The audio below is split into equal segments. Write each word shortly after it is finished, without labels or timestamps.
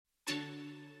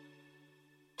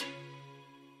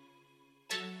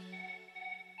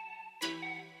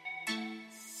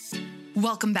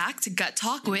Welcome back to Gut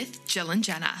Talk with Jill and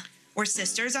Jenna. We're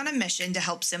sisters on a mission to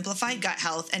help simplify gut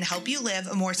health and help you live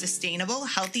a more sustainable,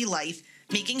 healthy life,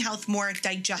 making health more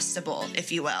digestible,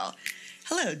 if you will.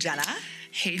 Hello, Jenna.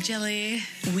 Hey, Jilly.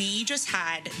 We just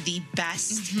had the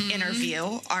best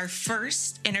interview, our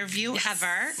first interview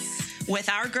ever with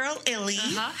our girl, Illy.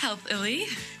 Healthillie.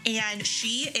 And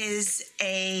she's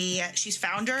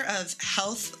founder of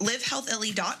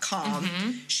livehealthillie.com.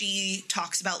 She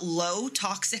talks about low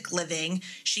toxic living.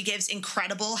 She gives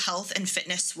incredible health and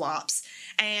fitness swaps.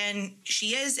 And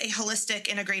she is a holistic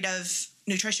integrative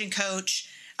nutrition coach,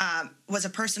 was a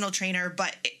personal trainer,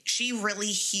 but she really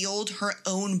healed her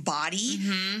own body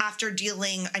after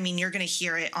dealing, you're going to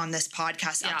hear it on this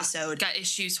podcast episode. Gut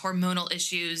issues, hormonal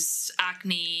issues,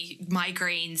 acne,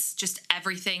 migraines, just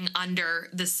everything under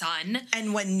the sun.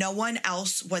 And when no one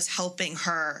else was helping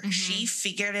her, she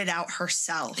figured it out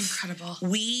herself. Incredible.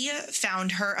 We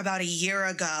found her about a year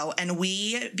ago and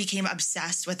we became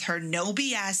obsessed with her no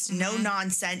BS, no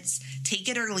nonsense, take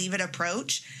it or leave it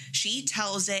approach. She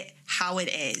tells it how it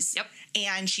is. Yep.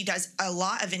 And she does a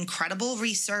lot of incredible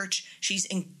research. She's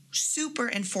super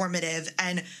informative,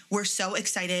 and we're so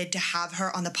excited to have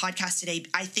her on the podcast today.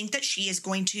 I think that she is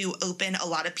going to open a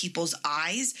lot of people's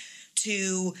eyes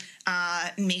to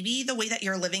maybe the way that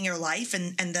you're living your life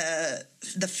and the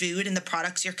food and the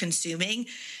products you're consuming.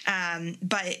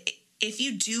 But if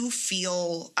you do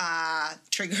feel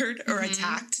triggered or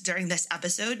attacked during this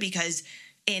episode because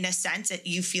in a sense that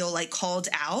you feel like called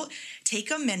out, take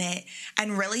a minute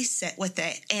and really sit with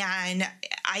it. And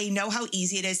I know how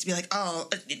easy it is to be like, oh,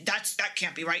 that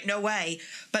can't be right. No way.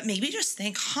 But maybe just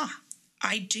think,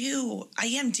 I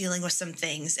am dealing with some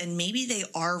things and maybe they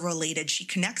are related. She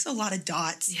connects a lot of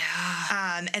dots.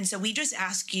 Yeah. And so we just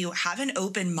ask you, have an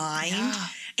open mind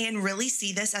and really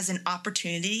see this as an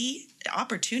opportunity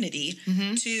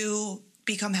to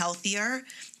become healthier,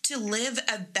 to live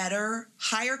a better,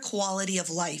 higher quality of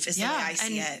life is the way I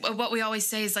see it. And what we always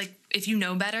say is like, if you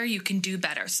know better, you can do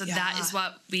better. So that is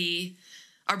what we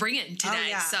are bringing today. Oh,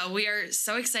 yeah. So we are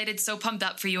so excited, so pumped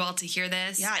up for you all to hear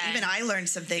this. Yeah, even I learned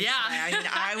some things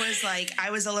today. I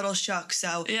was a little shook.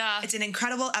 So it's an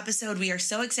incredible episode. We are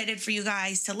so excited for you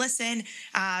guys to listen.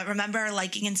 Remember,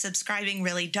 liking and subscribing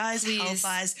really does help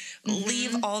us.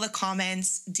 Leave all the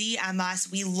comments, DM us.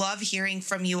 We love hearing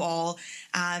from you all.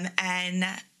 And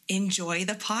enjoy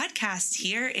the podcast.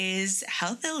 Here is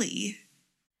Healthillie.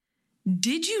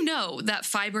 Did you know that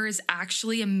fiber is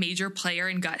actually a major player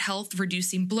in gut health,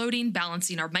 reducing bloating,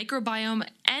 balancing our microbiome,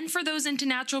 and for those into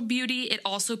natural beauty, it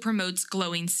also promotes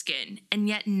glowing skin. And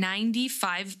yet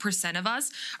 95% of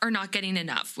us are not getting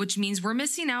enough, which means we're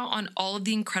missing out on all of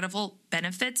the incredible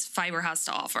benefits fiber has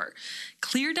to offer.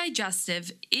 Clear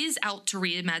Digestive is out to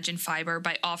reimagine fiber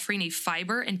by offering a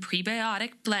fiber and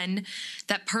prebiotic blend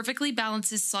that perfectly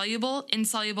balances soluble,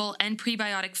 insoluble, and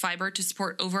prebiotic fiber to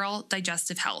support overall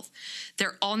digestive health.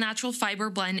 Their all-natural fiber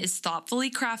blend is thoughtfully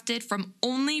crafted from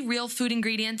only real food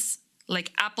ingredients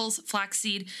like apples,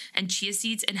 flaxseed, and chia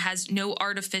seeds, and has no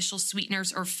artificial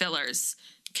sweeteners or fillers.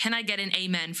 Can I get an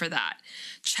amen for that?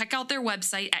 Check out their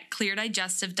website at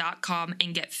cleardigestive.com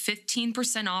and get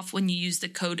 15% off when you use the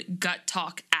code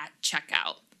GUTTALK at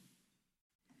checkout.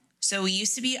 So we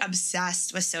used to be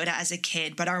obsessed with soda as a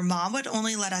kid, but our mom would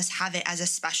only let us have it as a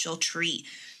special treat.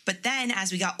 But then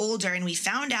as we got older and we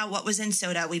found out what was in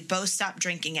soda, we both stopped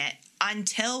drinking it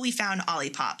until we found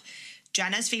Olipop.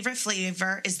 Jenna's favorite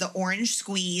flavor is the orange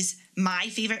squeeze. My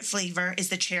favorite flavor is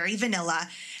the cherry vanilla.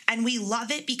 And we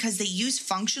love it because they use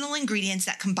functional ingredients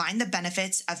that combine the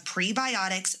benefits of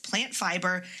prebiotics, plant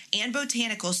fiber, and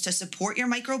botanicals to support your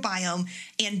microbiome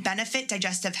and benefit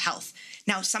digestive health.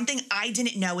 Now, something I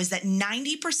didn't know is that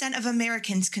 90% of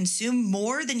Americans consume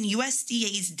more than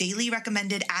USDA's daily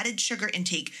recommended added sugar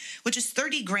intake, which is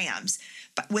 30 grams.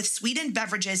 But with sweetened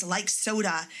beverages like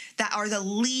soda that are the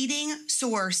leading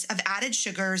source of added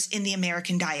sugars in the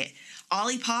American diet.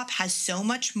 Olipop has so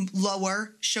much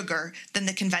lower sugar than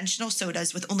the conventional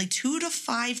sodas with only 2 to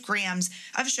 5 grams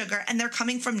of sugar, and they're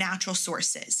coming from natural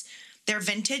sources. Their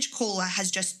vintage cola has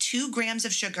just 2 grams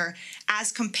of sugar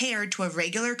as compared to a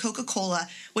regular Coca-Cola,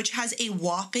 which has a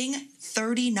whopping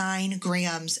 39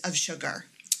 grams of sugar.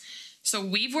 So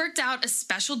we've worked out a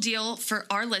special deal for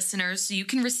our listeners so you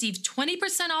can receive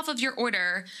 20% off of your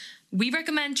order. We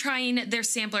recommend trying their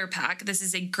sampler pack. This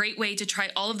is a great way to try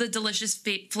all of the delicious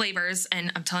flavors,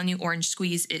 and I'm telling you, Orange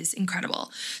Squeeze is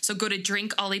incredible. So go to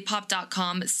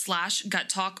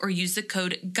drinkolipop.com/guttalk or use the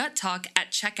code GUTTALK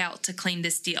at checkout to claim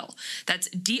this deal. That's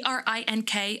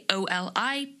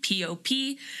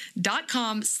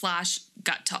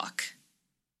DRINKOLIPOP.com/guttalk.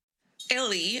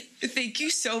 Healthillie, thank you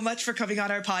so much for coming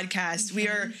on our podcast. Mm-hmm. We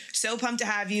are so pumped to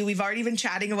have you. We've already been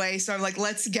chatting away, so I'm like,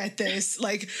 let's get this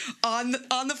like on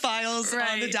the files,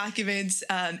 on the documents.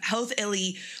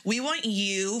 Healthillie, we want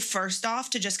you first off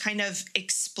to just kind of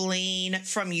explain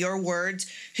from your words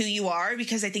who you are,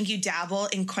 because I think you dabble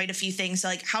in quite a few things. So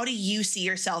like, how do you see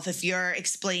yourself if you're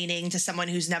explaining to someone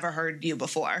who's never heard you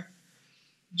before?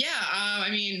 Yeah, I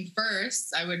mean,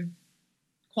 first, I would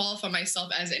qualify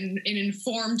myself as an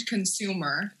informed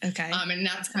consumer. Okay. And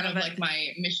that's kind of like my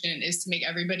mission, is to make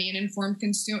everybody an informed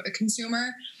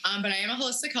consumer. But I am a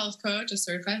holistic health coach, a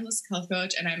certified holistic health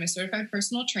coach, and I'm a certified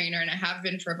personal trainer, and I have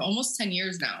been for almost 10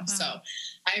 years now. Wow. So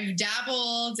I've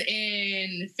dabbled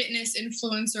in fitness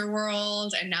influencer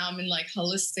world, and now I'm in like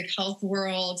holistic health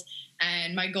world.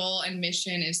 And my goal and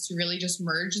mission is to really just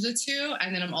merge the two.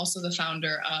 And then I'm also the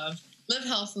founder of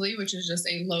Healthillie, which is just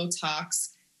a low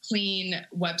tox, clean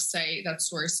website that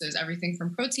sources everything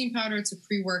from protein powder to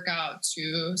pre-workout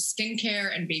to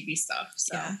skincare and baby stuff.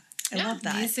 So yeah, I love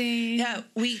that. Amazing. Yeah,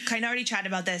 we kind of already chatted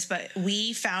about this, but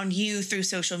we found you through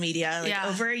social media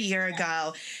over a year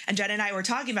ago. And Jen and I were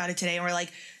talking about it today, and we're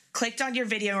like, clicked on your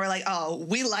video and we're like, oh,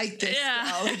 we like this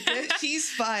girl. Like, she's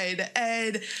fun.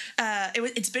 And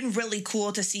it's been really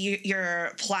cool to see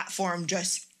your platform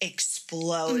just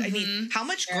explode. Mm-hmm. I mean, how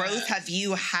much growth have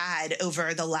you had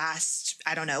over the last,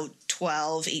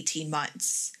 12, 18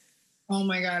 months? Oh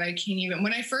my God, I can't even.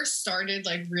 When I first started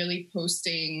like really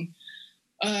posting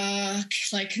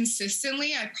like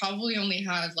consistently, I probably only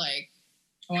had like,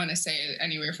 I want to say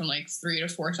anywhere from like 3,000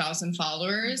 to 4,000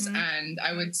 followers. Mm-hmm. And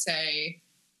I would say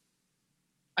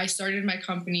I started my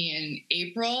company in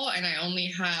April and I only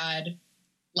had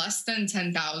less than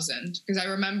 10,000, because I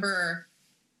remember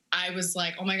I was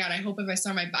like, oh my God, I hope by this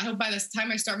time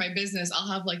I start my business,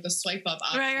 I'll have like the swipe up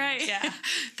option. Right. Yeah.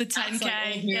 The 10K.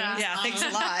 Like yeah. Thanks a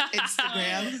lot,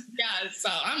 Instagram. Yeah. So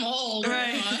I'm old.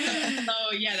 Right.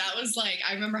 So yeah, that was like,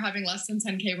 I remember having less than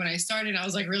 10K when I started. And I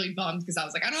was like really bummed, because I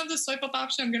was like, I don't have the swipe up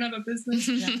option. I'm going to have a business.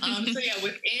 So yeah,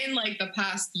 within like the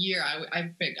past year,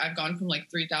 I've gone from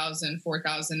like 3,000,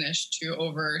 4,000-ish to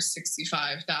over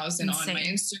 65,000 on my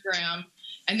Instagram.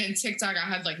 And then TikTok, I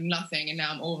had like nothing, and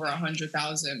now I'm over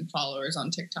 100,000 followers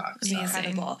on TikTok. So.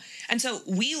 Incredible. And so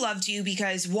we loved you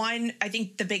because, one, I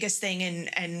think the biggest thing,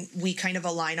 and we kind of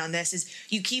align on this, is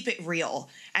you keep it real.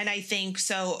 And I think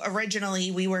so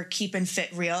originally we were keeping fit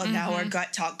real, and now we're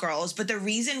Gut Talk Girls. But the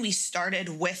reason we started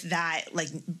with that like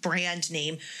brand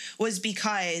name was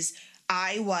because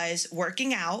I was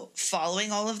working out,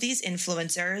 following all of these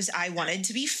influencers. I wanted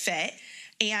to be fit.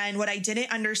 And what I didn't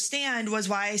understand was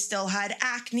why I still had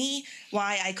acne,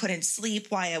 why I couldn't sleep,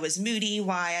 why I was moody,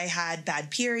 why I had bad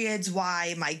periods,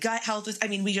 why my gut health was,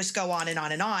 we just go on and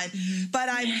on and on. Mm-hmm. But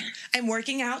I'm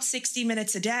working out 60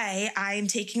 minutes a day. I'm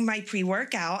taking my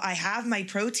pre-workout. I have my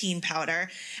protein powder.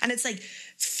 And it's like,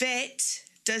 fit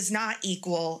does not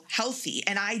equal healthy.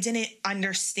 And I didn't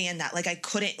understand that. Like, I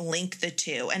couldn't link the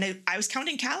two. And I was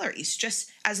counting calories.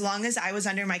 Just as long as I was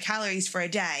under my calories for a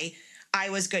day, I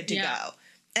was good to go.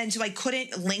 And so I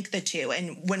couldn't link the two.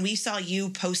 And when we saw you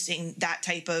posting that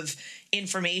type of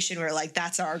information, we were like,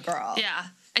 that's our girl. Yeah.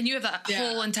 And you have a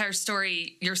whole entire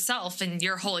story yourself and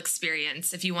your whole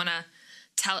experience. If you want to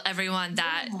tell everyone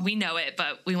that, we know it,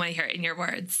 but we want to hear it in your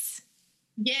words.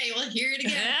 Yeah, you will hear it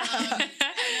again.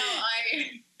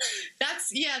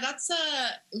 That's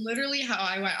literally how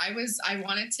I went. I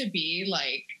wanted to be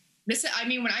like, this,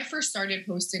 when I first started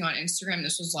posting on Instagram,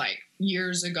 this was like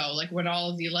years ago, like when all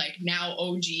of the like now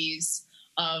OGs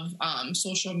of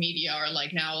social media are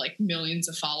like now like millions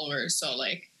of followers. So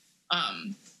like,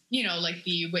 like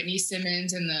the Whitney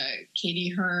Simmons and the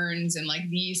Katie Hearns and like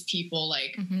these people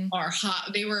like are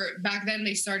hot. They were back then,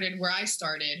 they started where I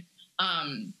started.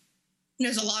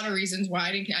 There's a lot of reasons why I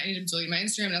ended up deleting my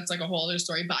Instagram. That's like a whole other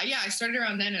story. But yeah, I started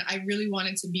around then, and I really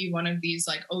wanted to be one of these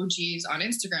like OGs on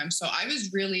Instagram. So I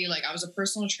was really like, I was a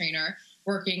personal trainer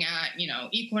working at,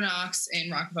 Equinox in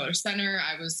Rockefeller Center.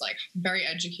 I was like very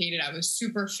educated. I was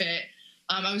super fit.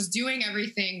 I was doing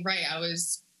everything right. I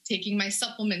was taking my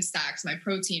supplement stacks, my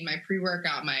protein, my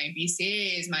pre-workout, my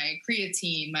BCAAs, my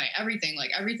creatine, my everything. Like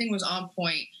everything was on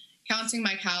point. Counting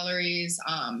my calories,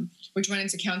 which went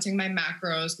into counting my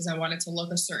macros because I wanted to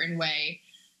look a certain way.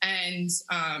 And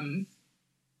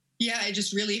I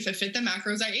just really, if it fit the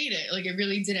macros, I ate it. Like it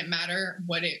really didn't matter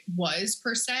what it was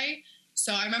per se.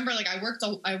 So I remember like I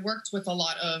worked with a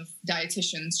lot of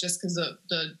dietitians just because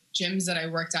the gyms that I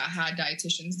worked at had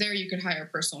dietitians there. You could hire a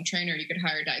personal trainer, you could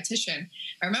hire a dietitian.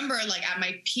 I remember like at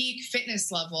my peak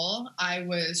fitness level, I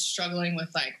was struggling with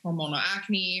like hormonal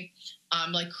acne,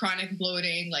 like chronic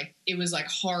bloating. Like it was like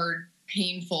hard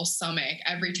painful stomach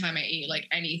every time I ate like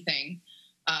anything.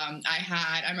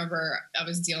 I remember I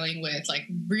was dealing with like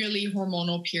really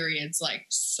hormonal periods, like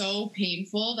so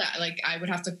painful that like I would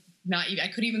have to I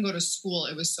couldn't even go to school.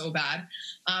 It was so bad.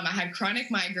 I had chronic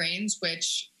migraines,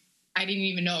 which I didn't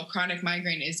even know a chronic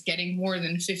migraine is getting more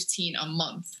than 15 a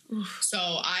month. Oof. So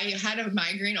I had a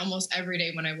migraine almost every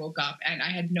day when I woke up, and I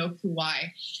had no clue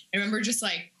why. I remember just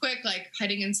like quick, like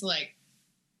heading into like,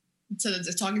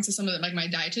 talking to some of the, like my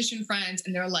dietitian friends,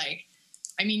 and they're like,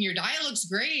 I mean, your diet looks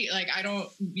great. Like,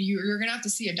 you're going to have to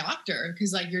see a doctor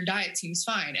because like your diet seems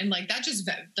fine. And like, that just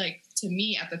like to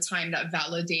me at the time that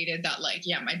validated that like,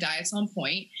 yeah, my diet's on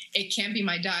point. It can't be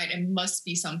my diet. It must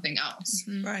be something else.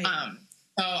 Mm-hmm. Right.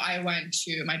 So I went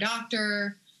to my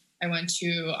doctor. I went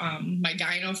to my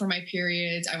gyno for my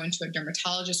periods. I went to a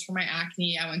dermatologist for my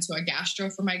acne. I went to a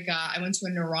gastro for my gut. I went to a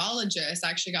neurologist.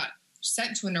 I actually got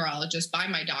sent to a neurologist by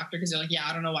my doctor because they're like, yeah,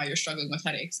 I don't know why you're struggling with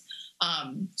headaches.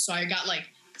 So I got like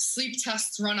sleep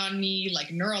tests run on me,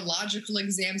 like neurological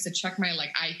exams to check my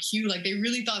like IQ. Like they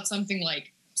really thought something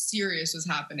like serious was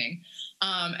happening.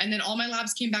 And then all my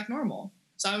labs came back normal.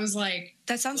 So I was like,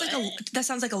 that sounds like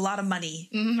a lot of money.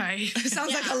 Right. It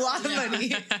sounds like a lot of money.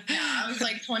 Yeah, I was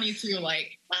like 22,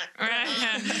 like,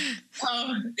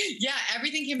 yeah,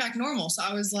 everything came back normal. So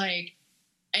I was like,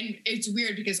 and it's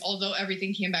weird because although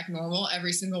everything came back normal,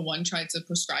 every single one tried to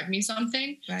prescribe me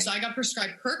something. Right. So I got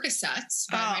prescribed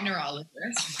Percocets by my neurologist.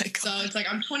 Oh my God. So it's like,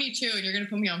 I'm 22 and you're going to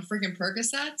put me on freaking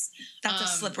Percocets. That's a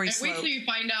slippery slope. Wait till you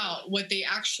find out what they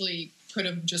actually could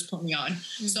have just put me on.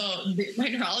 Mm-hmm. So my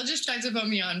neurologist tried to put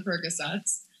me on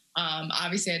Percocets.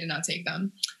 Obviously I did not take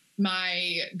them.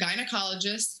 My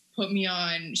gynecologist put me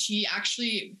on, she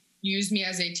actually used me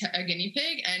as a guinea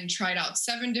pig and tried out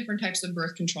 7 different types of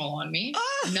birth control on me.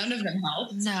 Oh, none of them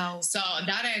helped. No. So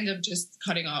that I ended up just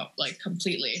cutting off like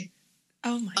completely.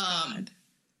 Oh my God.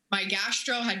 My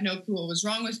gastro had no clue what was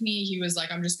wrong with me. He was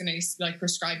like, I'm just going to like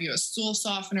prescribe you a stool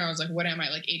softener. I was like, what am I,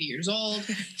 like 80 years old?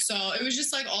 So it was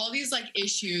just like all these like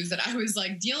issues that I was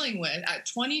like dealing with at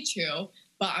 22,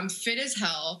 but I'm fit as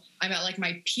hell. I'm at like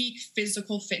my peak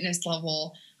physical fitness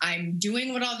level. I'm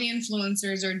doing what all the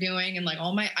influencers are doing and like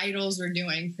all my idols are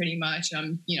doing pretty much.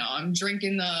 And I'm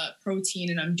drinking the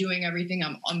protein and I'm doing everything.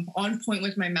 I'm on point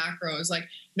with my macros. Like,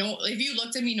 no, if you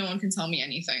looked at me, no one can tell me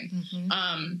anything.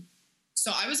 Mm-hmm.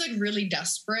 So I was like really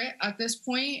desperate at this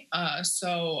point.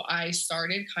 So I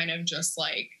started kind of just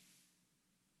like,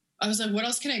 I was like, what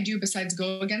else can I do besides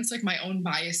go against like my own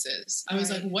biases? I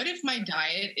was like, what if my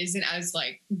diet isn't as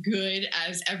like good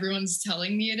as everyone's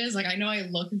telling me it is? Like, I know I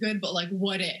look good, but like,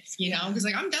 what if, you know? Because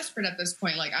like, I'm desperate at this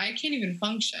point. Like, I can't even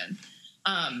function.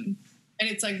 And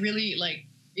it's like really like,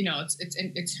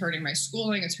 it's hurting my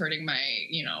schooling. It's hurting my,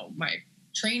 my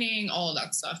training, all of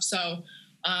that stuff. So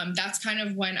that's kind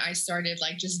of when I started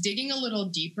like just digging a little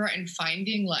deeper and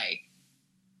finding like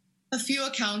a few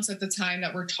accounts at the time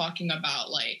that were talking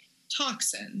about like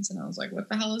toxins. And I was like, what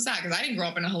the hell is that? Because I didn't grow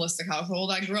up in a holistic household.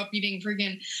 I grew up eating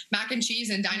freaking mac and cheese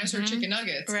and dinosaur chicken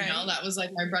nuggets. Right. That was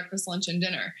like my breakfast, lunch, and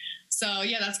dinner. So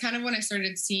yeah, that's kind of when I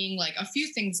started seeing like a few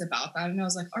things about that. And I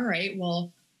was like, all right,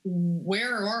 well,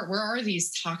 where are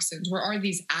these toxins? Where are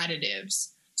these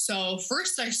additives? So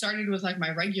first I started with like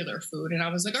my regular food and I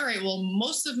was like, all right, well,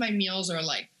 most of my meals are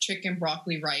like chicken,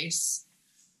 broccoli, rice,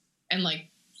 and like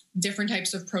different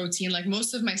types of protein. Like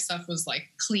most of my stuff was like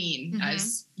clean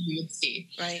as you would see.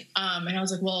 Right. And I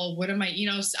was like, well, what am I,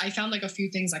 I found like a few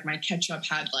things like my ketchup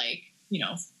had like,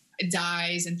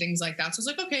 dyes and things like that. So I was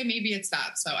like, okay, maybe it's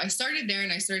that. So I started there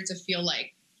and I started to feel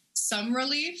like some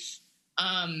relief.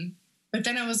 But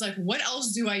then I was like, what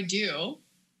else do I do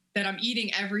that I'm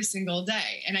eating every single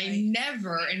day? And I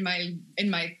never in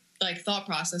my like thought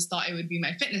process thought it would be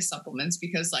my fitness supplements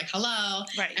because like, hello,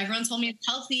 everyone told me it's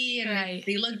healthy and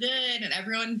they look good and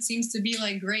everyone seems to be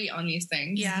like great on these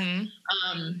things. Yeah.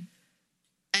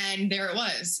 And there it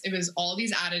was all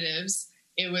these additives.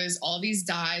 It was all these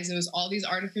dyes. It was all these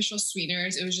artificial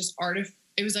sweeteners. It was just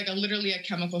it was like literally a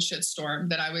chemical shitstorm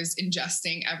that I was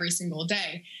ingesting every single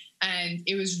day. And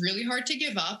it was really hard to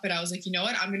give up, but I was like, you know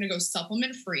what? I'm going to go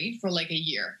supplement free for like a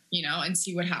year, and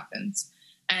see what happens.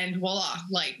 And voila,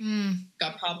 like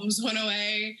gut problems went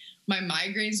away. My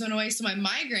migraines went away. So my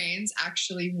migraines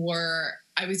actually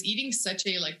I was eating such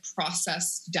a like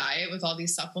processed diet with all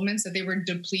these supplements that they were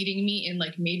depleting me in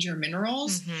like major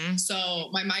minerals. Mm-hmm. So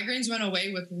my migraines went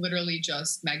away with literally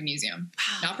just magnesium,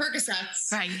 not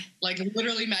Percocets, like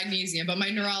literally magnesium. But my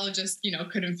neurologist,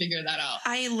 couldn't figure that out.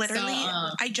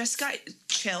 I just got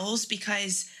chills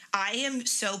because I am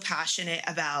so passionate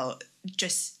about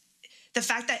just the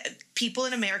fact that people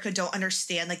in America don't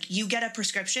understand, like you get a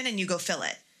prescription and you go fill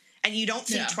it. and you don't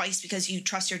think twice because you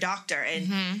trust your doctor.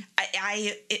 And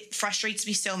it frustrates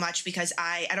me so much because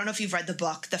I don't know if you've read the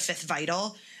book, The Fifth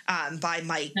Vital, by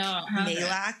Mike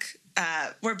Malak.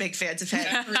 We're big fans of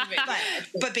him.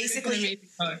 but basically,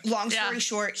 long story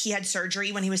short, he had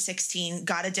surgery when he was 16,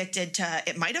 got addicted to,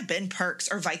 it might have been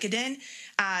Perks or Vicodin.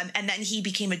 And then he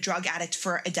became a drug addict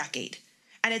for a decade.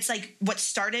 And it's like what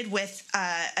started with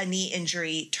a knee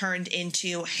injury turned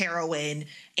into heroin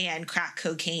and crack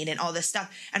cocaine and all this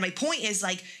stuff. And my point is,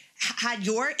 like, had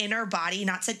your inner body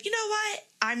not said, you know what,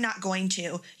 I'm not going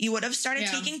to, you would have started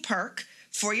taking Perk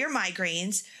for your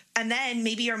migraines, and then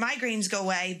maybe your migraines go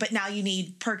away, but now you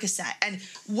need Percocet. And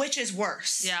which is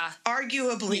worse? Yeah.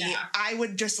 Arguably, I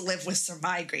would just live with some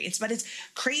migraines. But it's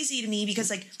crazy to me because,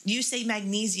 like, you say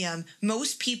magnesium,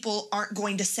 most people aren't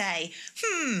going to say,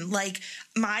 like,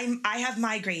 I have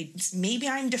migraines. Maybe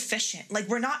I'm deficient. Like,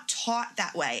 we're not taught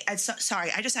that way.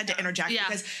 Sorry, I just had to interject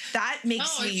because that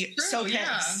makes me so pissed.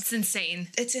 Yeah. It's insane.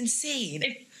 It's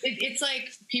insane. It's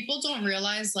like people don't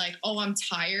realize, like, oh, I'm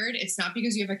tired. It's not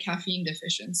because you have a caffeine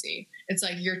deficiency. It's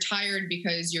like you're tired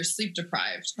because you're sleep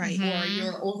deprived, right? Or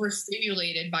you're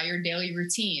overstimulated by your daily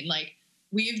routine. Like,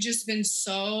 we've just been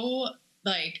so,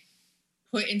 like,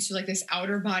 put into, like, this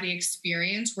outer body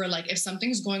experience where, like, if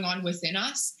something's going on within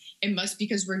us, it must be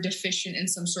because we're deficient in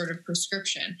some sort of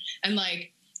prescription. And,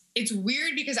 like, it's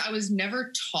weird because I was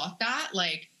never taught that.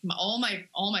 Like, all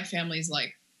my family's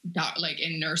like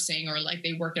in nursing, or like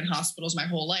they work in hospitals my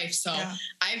whole life. So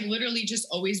I've literally just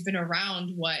always been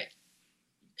around what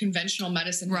conventional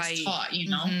medicine has taught, you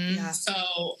know? So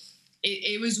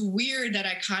it was weird that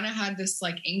I kind of had this,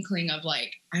 like, inkling of,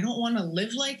 like, I don't want to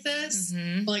live like this.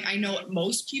 But, like, I know what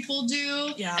most people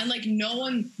do. And, like, no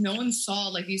one saw,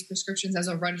 like, these prescriptions as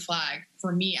a red flag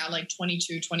for me at, like,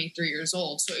 22, 23 years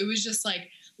old. So it was just,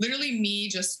 like, literally me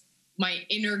just my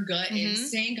inner gut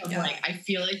instinct of like, I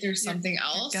feel like there's something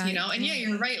else, you know? And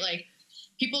you're right. Like,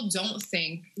 people don't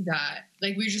think that,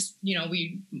 like, we just, you know,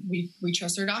 we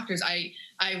trust our doctors. I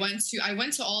went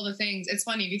to all the things. It's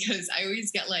funny because I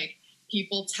always get, like,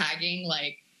 people tagging,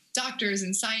 like, doctors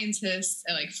and scientists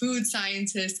and, like, food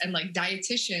scientists and, like,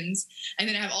 dietitians. And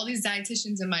then I have all these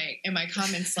dietitians in my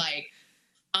comments, like,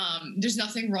 there's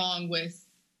nothing wrong with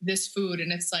this food.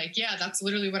 And it's like, yeah, that's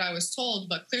literally what I was told,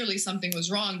 but clearly something was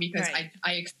wrong because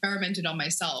I experimented on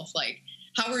myself. Like,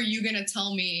 how are you going to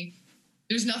tell me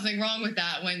there's nothing wrong with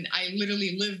that when I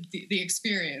literally lived the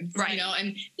experience, you know?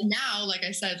 And now, like I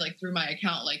said, like, through my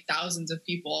account, like, thousands of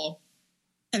people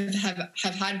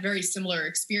have had very similar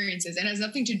experiences, and it has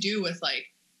nothing to do with, like,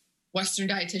 Western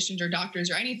dietitians or doctors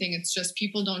or anything. It's just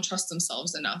people don't trust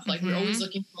themselves enough. Like, we're always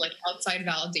looking for, like, outside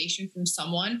validation from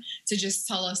someone to just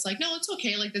tell us, like, no, it's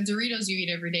okay. Like, the Doritos you eat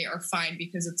every day are fine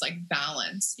because it's, like,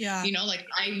 balance. You know, like,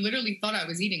 I literally thought I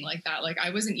was eating like that. Like, I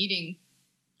wasn't eating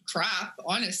crap,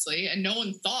 honestly. And no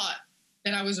one thought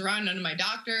that I was around. None of my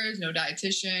doctors, no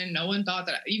dietitian. No one thought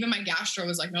that. Even my gastro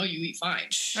was like, no, you eat fine.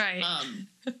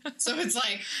 So it's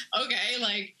like, okay,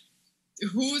 like,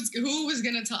 who was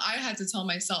going to tell? I had to tell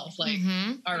myself, like,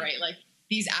 all right, like,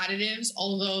 these additives,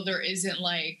 although there isn't,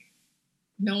 like,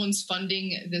 no one's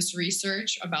funding this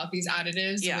research about these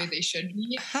additives the way they should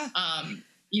be.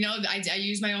 You know, I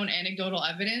use my own anecdotal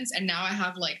evidence, and now I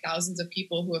have, like, thousands of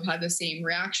people who have had the same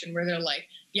reaction where they're like,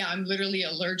 yeah, I'm literally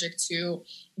allergic to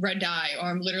red dye, or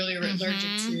I'm literally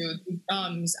allergic to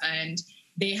gums. And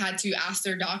they had to ask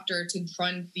their doctor to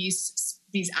run these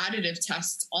additive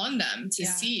tests on them to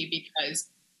see, because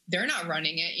they're not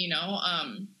running it, you know?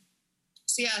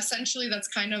 So yeah, essentially that's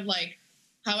kind of like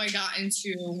how I got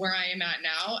into where I am at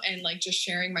now, and, like, just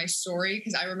sharing my story.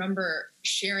 Cause I remember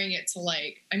sharing it to,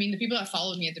 like, I mean, the people that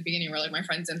followed me at the beginning were, like, my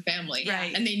friends and family,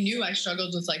 and they knew I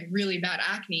struggled with, like, really bad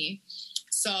acne.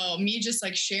 So me just,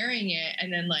 like, sharing it,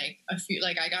 and then, like,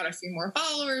 I got a few more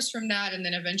followers from that. And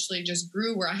then eventually just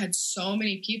grew where I had so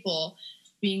many people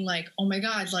being like, oh my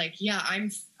God, like, yeah,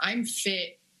 I'm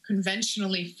fit,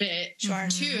 conventionally fit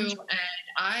too. And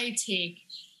I take,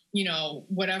 you know,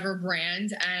 whatever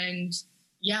brand, and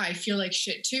yeah, I feel like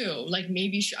shit too. Like,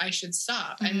 maybe I should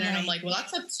stop. And then I'm like, well,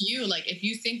 that's up to you. Like, if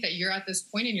you think that you're at this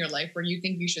point in your life where you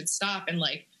think you should stop and,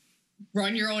 like,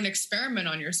 run your own experiment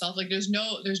on yourself. Like, there's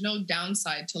no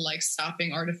downside to, like,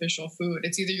 stopping artificial food.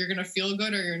 It's either you're going to feel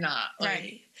good or you're not.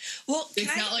 Like, well,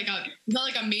 it's not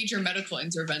like a major medical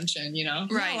intervention, you know?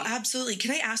 No, absolutely. Can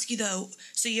I ask you though,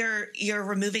 so you're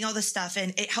removing all this stuff,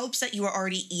 and it helps that you are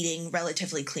already eating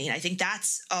relatively clean. I think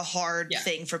that's a hard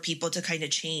thing for people to kind of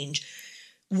change.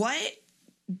 What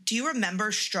do you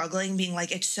remember struggling, being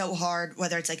like, it's so hard,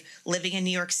 whether it's like living in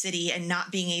New York City and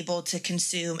not being able to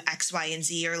consume X, Y, and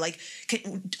Z, or like,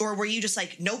 or were you just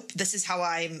like, nope, this is how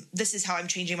I'm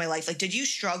changing my life? Like, did you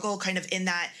struggle kind of in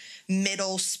that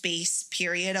middle space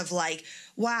period of like,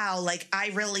 wow, like I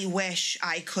really wish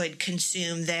I could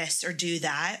consume this or do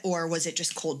that? Or was it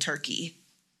just cold turkey?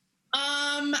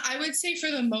 I would say for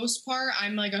the most part,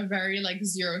 I'm like a very like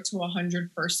 0 to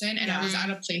 100 person. And I was at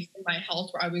a place in my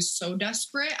health where I was so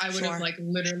desperate. I would have like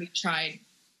literally tried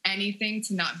anything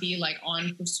to not be like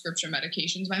on prescription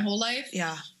medications my whole life.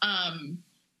 Yeah.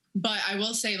 But I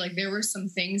will say like there were some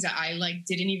things that I like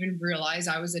didn't even realize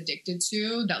I was addicted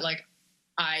to that like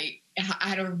I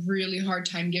had a really hard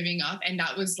time giving up. And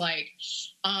that was like,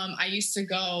 I used to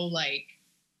go like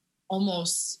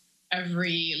almost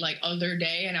every like other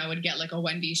day, and I would get like a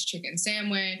Wendy's chicken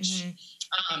sandwich.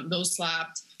 Those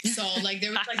slapped. So like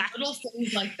there was like little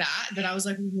things like that I was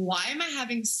like, why am I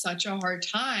having such a hard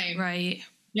time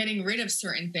getting rid of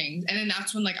certain things? And then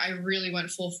that's when like I really went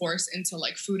full force into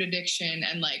like food addiction.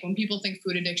 And like when people think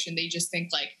food addiction, they just think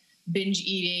like binge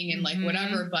eating and like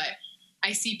whatever. But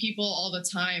I see people all the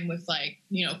time with like,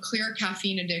 you know, clear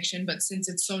caffeine addiction, but since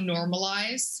it's so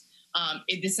normalized,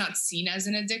 it's not seen as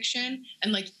an addiction.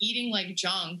 And like eating like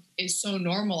junk is so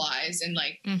normalized, and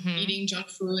like eating junk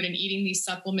food and eating these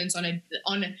supplements on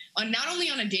not only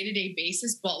on a day-to-day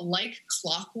basis, but like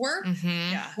clockwork,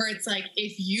 where it's like,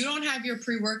 if you don't have your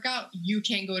pre-workout, you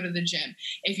can't go to the gym.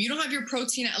 If you don't have your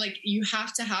protein, like you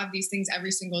have to have these things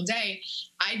every single day.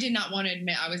 I did not want to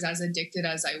admit I was as addicted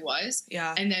as I was.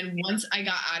 Yeah. And then once I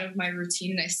got out of my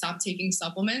routine and I stopped taking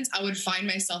supplements, I would find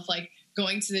myself like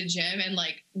going to the gym and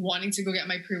like wanting to go get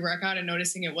my pre-workout and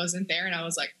noticing it wasn't there. And I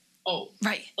was like, oh,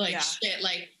 shit.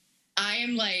 Like I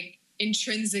am like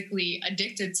intrinsically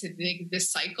addicted to this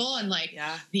cycle and like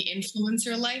the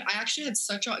influencer life. I actually had this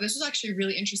was actually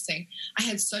really interesting. I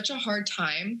had such a hard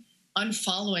time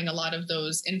unfollowing a lot of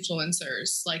those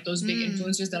influencers, like those big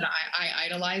influencers that I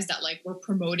idolized, that like were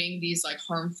promoting these like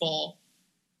harmful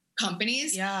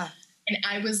companies. Yeah. And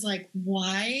I was like,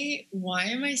 why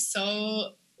am I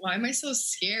so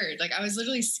scared? Like I was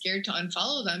literally scared to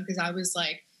unfollow them because I was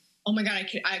like, oh my God,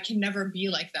 I can never be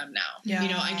like them now. Yeah. You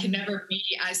know, I can never be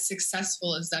as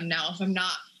successful as them now if I'm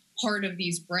not part of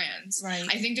these brands. Right.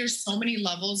 I think there's so many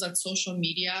levels that social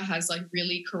media has like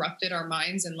really corrupted our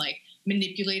minds and like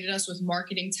manipulated us with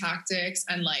marketing tactics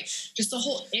and like just the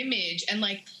whole image. And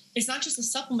like, it's not just a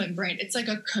supplement brand. It's like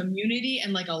a community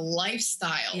and like a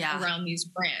lifestyle around these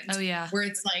brands. Oh yeah. Where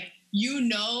it's like, you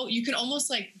know, you can almost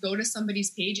like go to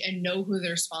somebody's page and know who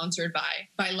they're sponsored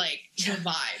by like the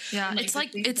vibe. Yeah. And,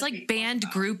 like, it's like band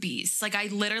groupies. Like I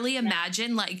literally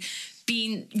imagine like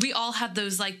we all have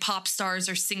those like pop stars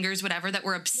or singers, whatever, that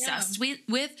we're obsessed with.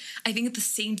 I think it's the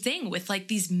same thing with like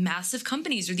these massive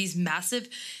companies or these massive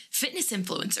fitness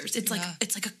influencers. It's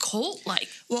like a cult like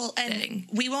thing.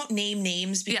 We won't name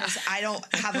names because I don't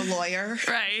have a lawyer.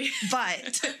 Right.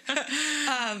 But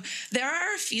there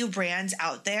are a few brands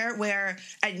out there where,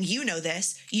 and you know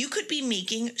this, you could be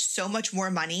making so much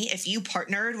more money if you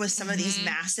partnered with some of these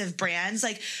massive brands.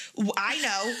 Like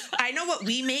I know what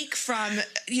we make from,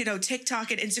 you know,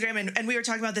 TikTok and Instagram. And we were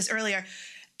talking about this earlier.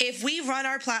 If we run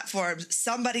our platforms,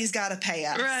 somebody's got to pay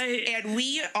us. Right. And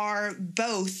we are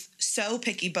both so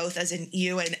picky, both as in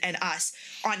you and us,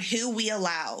 on who we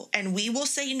allow. And we will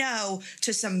say no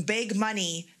to some big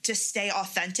money to stay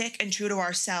authentic and true to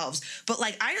ourselves. But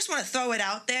like, I just want to throw it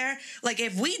out there. Like,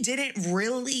 if we didn't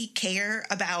really care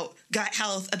about gut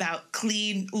health, about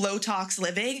clean, low tox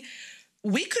living,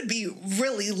 we could be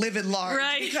really living large.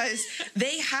 Right.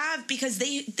 because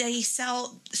they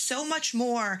sell so much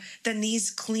more than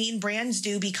these clean brands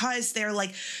do, because they're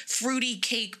like fruity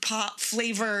cake pop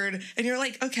flavored. And you're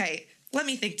like, okay, let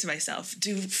me think to myself,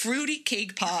 do fruity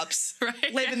cake pops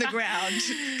live in the ground,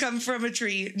 come from a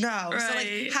tree? No. Right. So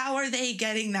like, how are they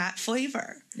getting that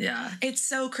flavor? Yeah. It's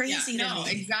so crazy to me.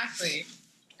 Exactly.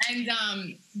 And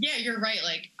you're right.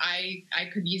 Like I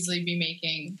could easily be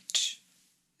making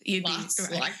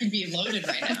I could be loaded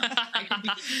right now. I could be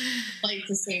like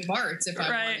the same parts if I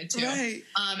wanted to. Right.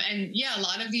 And a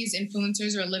lot of these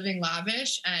influencers are living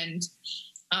lavish, and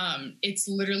it's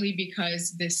literally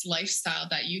because this lifestyle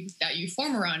that you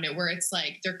form around it, where it's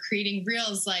like they're creating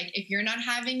reels. Like, if you're not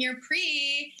having your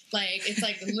like it's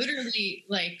like literally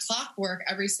like clockwork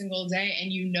every single day,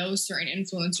 and you know certain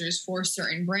influencers for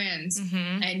certain brands,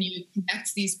 and you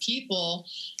connect these people.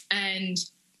 And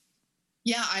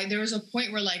there was a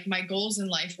point where like my goals in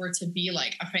life were to be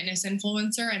like a fitness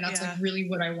influencer, and that's like really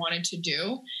what I wanted to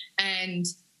do. And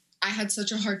I had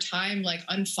such a hard time like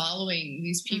unfollowing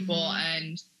these people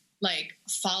and like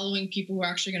following people who are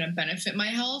actually going to benefit my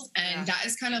health. And that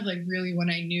is kind of like really when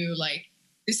I knew like,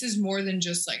 this is more than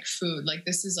just like food. Like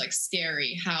this is like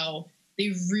scary how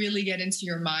they really get into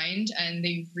your mind and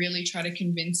they really try to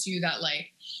convince you that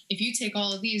like, if you take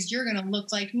all of these, you're going to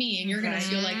look like me and you're going to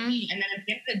feel like me. And then at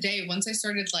the end of the day, once I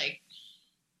started like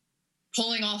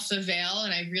pulling off the veil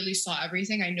and I really saw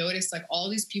everything, I noticed like all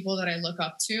these people that I look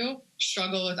up to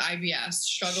struggle with IBS,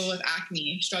 struggle with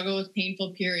acne, struggle with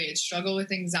painful periods, struggle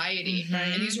with anxiety.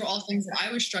 And these were all things that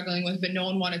I was struggling with, but no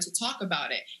one wanted to talk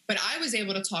about it. But I was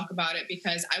able to talk about it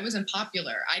because I wasn't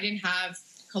popular. I didn't have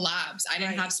collabs. I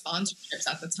didn't have sponsorships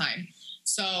at the time.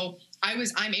 So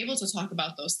I'm able to talk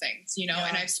about those things, you know,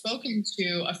 and I've spoken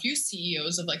to a few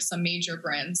CEOs of like some major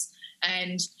brands,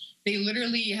 and they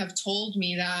literally have told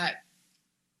me that,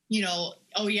 you know,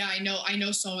 oh yeah, I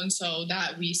know so-and-so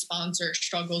that we sponsor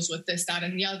struggles with this, that,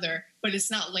 and the other, but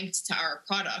it's not linked to our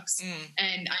products.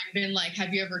 And I've been like,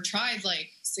 have you ever tried like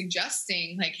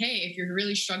suggesting like, hey, if you're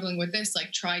really struggling with this,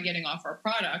 like try getting off our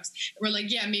products. We're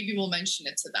like, yeah, maybe we'll mention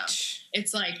it to them.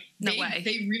 It's like,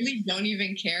 they really don't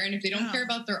even care. And if they don't care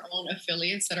about their own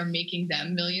affiliates that are making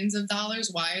them millions of dollars,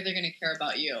 why are they going to care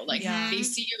about you? Like they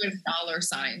see you as dollar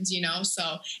signs, you know?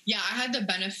 So yeah, I had the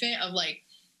benefit of like,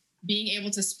 being able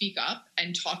to speak up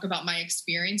and talk about my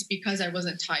experience because I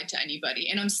wasn't tied to anybody,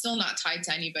 and I'm still not tied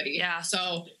to anybody. Yeah.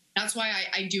 So that's why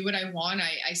I do what I want.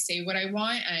 I say what I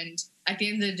want. And at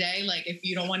the end of the day, like if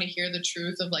you don't want to hear the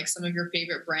truth of like some of your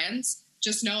favorite brands,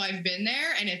 just know I've been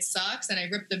there and it sucks and I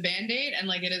ripped the Band-Aid and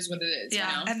like it is what it is. Yeah.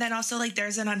 You know? And then also like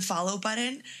there's an unfollow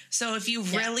button. So if you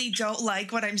really don't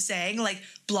like what I'm saying, like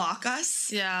block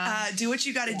us. Yeah. Do what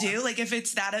you got to do. Like if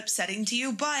it's that upsetting to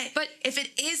you. But if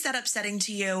it is that upsetting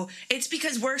to you, it's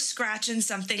because we're scratching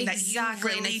something that you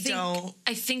really don't.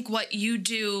 I think what you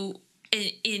do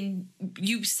in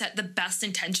you set the best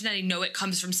intention, and I know it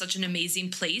comes from such an amazing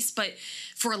place, but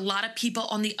for a lot of people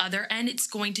on the other end, it's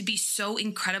going to be so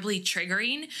incredibly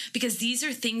triggering because these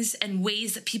are things and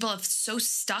ways that people have so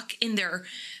stuck in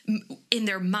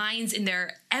their minds, in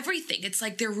their everything. It's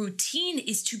like their routine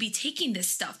is to be taking this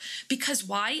stuff because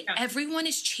why? Yeah. Everyone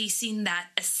is chasing that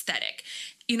aesthetic.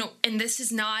 You know, and this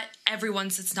is not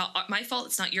everyone's, it's not my fault.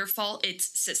 It's not your fault.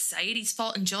 It's society's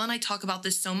fault. And Jill and I talk about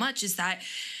this so much, is that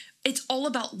it's all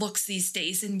about looks these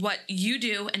days. And what you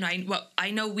do, and what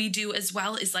I know we do as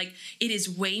well, is like, it is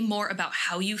way more about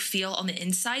how you feel on the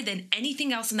inside than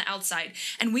anything else on the outside.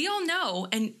 And we all know,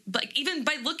 and like, even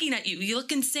by looking at you, you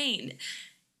look insane.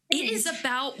 It is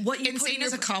about what you put in your... Insane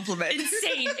is a compliment.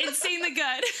 Insane the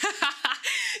good.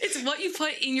 It's what you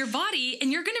put in your body,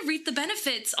 and you're going to reap the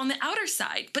benefits on the outer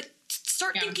side. But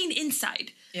start thinking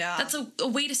inside. Yeah. That's a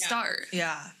way to start.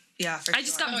 Yeah. Yeah, for I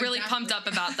just got really pumped up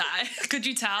about that. Could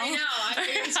you tell? I know.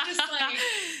 It's just like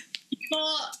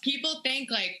people think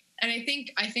like, and I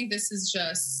think this is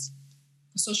just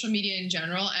social media in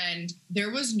general. And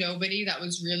there was nobody that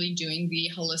was really doing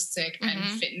the holistic and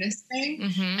fitness thing.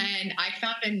 And I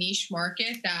found a niche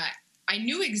market that I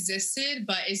knew existed,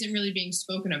 but isn't really being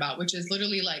spoken about, which is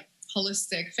literally like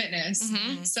holistic fitness.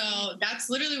 So that's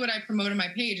literally what I promote on my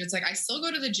page. It's like, I still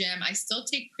go to the gym. I still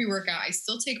take pre-workout. I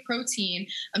still take protein.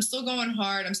 I'm still going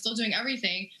hard. I'm still doing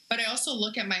everything, but I also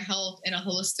look at my health in a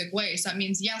holistic way. So that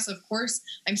means, yes, of course,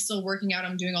 I'm still working out.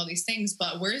 I'm doing all these things,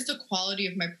 but where's the quality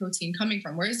of my protein coming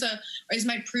from? Is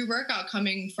my pre-workout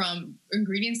coming from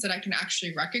ingredients that I can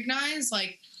actually recognize?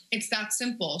 Like, it's that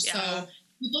simple. Yeah. So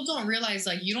people don't realize,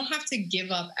 like, you don't have to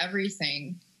give up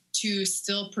everything to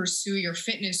still pursue your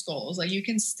fitness goals. Like, you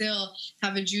can still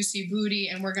have a juicy booty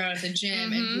and work out at the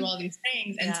gym and do all these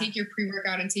things and take your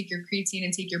pre-workout and take your creatine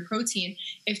and take your protein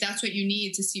if that's what you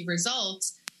need to see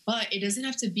results. But it doesn't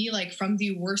have to be like from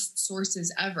the worst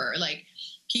sources ever. Like,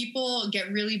 people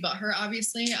get really butthurt,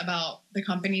 obviously, about the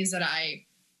companies that I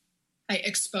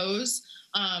expose.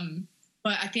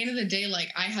 But at the end of the day, like,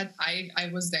 I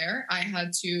was there.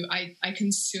 I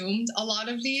consumed a lot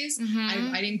of these.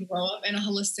 I didn't grow up in a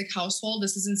holistic household.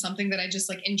 This isn't something that I just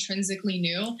like intrinsically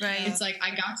knew. Right. It's like,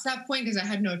 I got to that point because I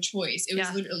had no choice. It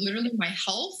was literally my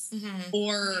health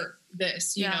or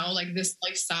this, you know, like this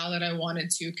lifestyle that I wanted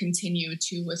to continue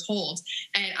to withhold.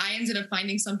 And I ended up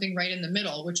finding something right in the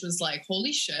middle, which was like,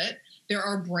 holy shit, there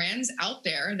are brands out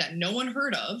there that no one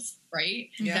heard of, right?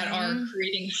 That are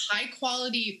creating high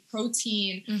quality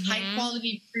protein, high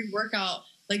quality pre-workout,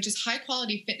 like just high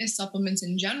quality fitness supplements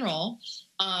in general.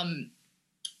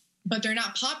 But they're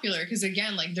not popular because,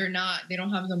 again, like they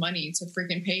don't have the money to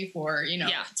freaking pay for, you know,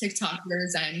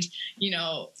 TikTokers and, you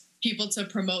know, people to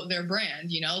promote their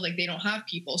brand, you know, like they don't have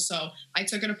people. So I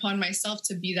took it upon myself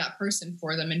to be that person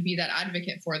for them and be that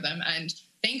advocate for them. And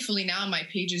thankfully now my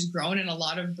page has grown, and a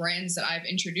lot of brands that I've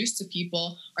introduced to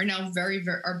people are now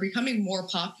are becoming more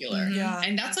popular. Yeah.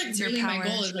 And that's like really my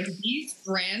goal is like these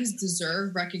brands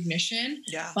deserve recognition,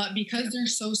 but because they're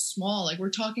so small, like we're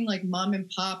talking like mom and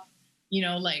pop, you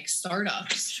know, like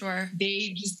startups, Sure,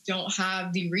 they just don't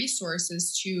have the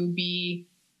resources to be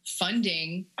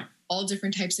funding all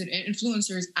different types of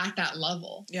influencers at that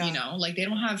level. You know, like they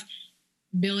don't have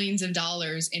billions of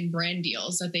dollars in brand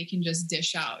deals that they can just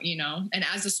dish out, you know? And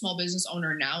as a small business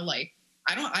owner now, like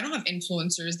I don't have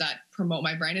influencers that promote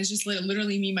my brand. It's just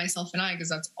literally me, myself, and I, because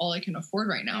that's all I can afford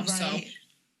right now. Right. So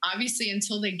obviously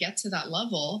until they get to that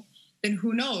level, then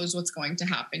who knows what's going to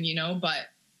happen, you know? But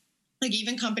like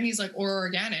even companies like Aura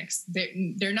Organics,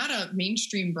 they're not a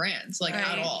mainstream brand, like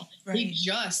at all. They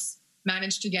just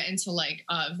managed to get into like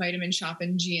Vitamin Shop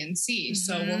and GNC.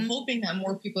 So we're hoping that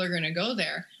more people are going to go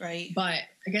there. Right. But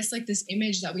I guess like this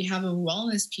image that we have of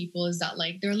wellness people is that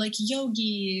like, they're like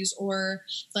yogis, or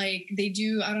like they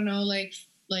do, I don't know, like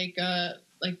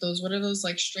those, what are those,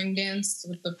 like string dance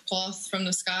with the cloth from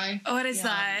the sky? Oh, what is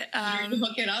that? You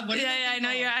look it up. What I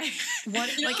know you're what,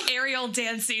 like aerial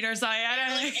dancing or something. I don't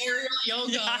know. Like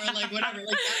aerial yoga or like whatever. Like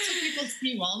that's what people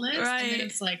see wellness. Right. And then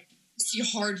it's like, see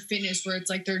hard fitness where it's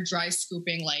like they're dry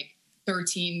scooping like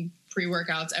 13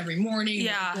 pre-workouts every morning.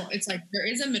 Yeah. It's like there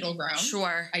is a middle ground.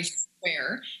 Sure. I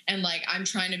swear. And like I'm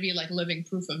trying to be like living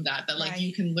proof of that like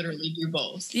you can literally do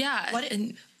both. Yeah.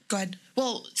 Go ahead.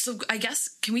 Well, so I guess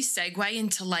can we segue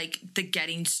into like the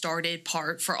getting started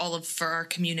part for our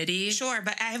community? Sure,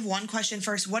 but I have one question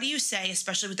first. What do you say,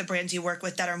 especially with the brands you work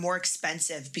with that are more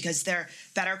expensive because they're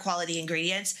better quality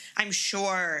ingredients? I'm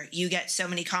sure you get so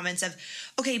many comments of,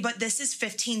 okay, but this is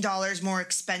 $15 more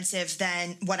expensive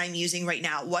than what I'm using right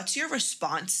now. What's your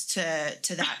response to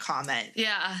that comment?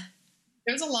 Yeah.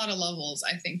 There's a lot of levels,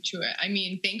 I think, to it. I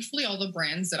mean, thankfully, all the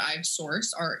brands that I've sourced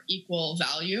are equal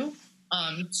value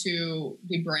to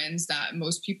the brands that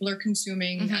most people are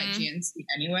consuming at GNC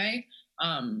anyway.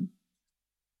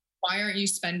 Why aren't you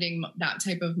spending that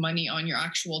type of money on your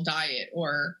actual diet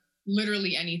or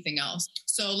literally anything else?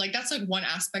 So like, that's like one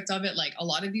aspect of it. Like a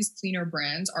lot of these cleaner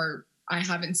brands I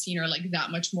haven't seen are like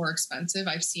that much more expensive.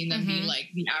 I've seen them be like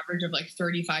the average of like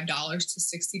 $35 to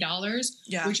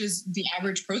 $60, which is the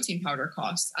average protein powder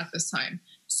cost at this time.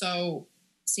 So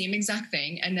same exact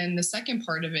thing. And then the second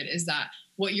part of it is that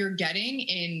what you're getting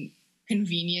in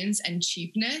convenience and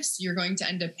cheapness, you're going to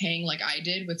end up paying like I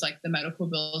did with like the medical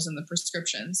bills and the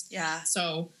prescriptions. Yeah.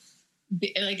 So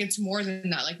like, it's more than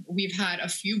that. Like we've had a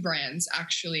few brands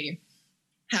actually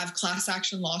have class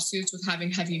action lawsuits with having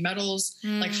heavy metals,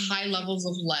 like high levels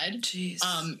of lead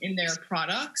in their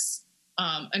products.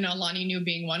 And Alani Nu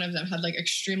being one of them had like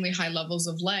extremely high levels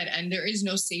of lead, and there is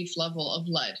no safe level of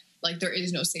lead. Like there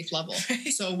is no safe level.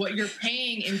 So what you're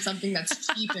paying in something that's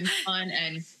cheap and fun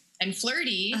and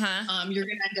flirty, you're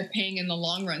going to end up paying in the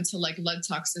long run to like lead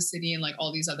toxicity and like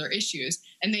all these other issues.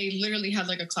 And they literally had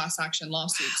like a class action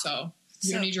lawsuit. So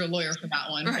you don't need your lawyer for that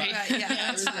one. Right. But,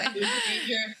 Yeah.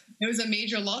 it was a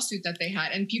major lawsuit that they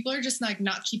had, and people are just like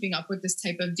not keeping up with this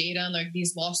type of data and like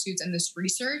these lawsuits and this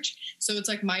research. So it's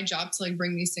like my job to like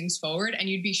bring these things forward. And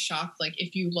you'd be shocked. Like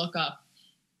if you look up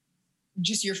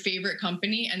just your favorite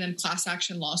company and then class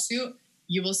action lawsuit,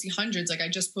 you will see hundreds. Like I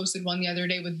just posted one the other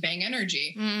day with Bang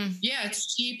Energy. Yeah,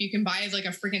 it's cheap. You can buy like a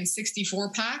freaking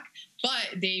 64 pack,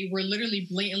 but they were literally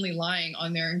blatantly lying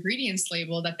on their ingredients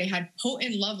label that they had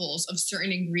potent levels of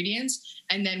certain ingredients.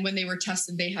 And then when they were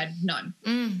tested, they had none.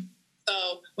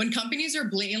 So when companies are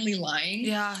blatantly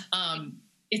lying,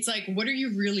 it's like, what are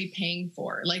you really paying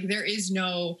for? Like there is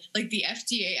no, like the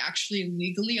FDA actually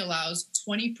legally allows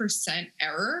 20%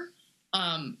 error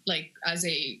like as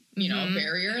a, you know,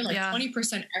 barrier, like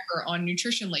 20% error on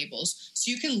nutrition labels.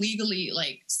 So you can legally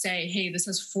like say, hey, this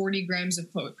has 40 grams of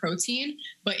protein,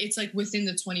 but it's like within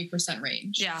the 20%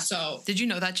 range. Yeah. So did you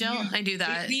know that, Jill? I do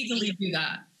that. Legally do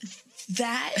that.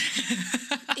 That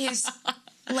is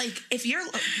like,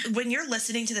 when you're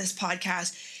listening to this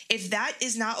podcast, if that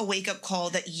is not a wake-up call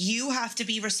that you have to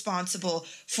be responsible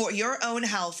for your own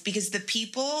health, because the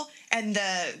people and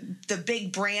the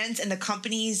big brands and the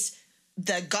companies,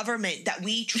 the government that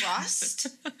we trust,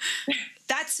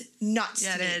 that's nuts.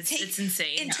 Yeah, it is. It's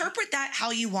insane. Interpret that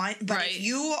how you want, but if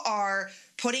you are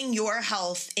putting your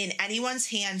health in anyone's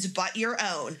hands but your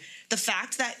own, the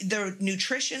fact that the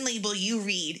nutrition label you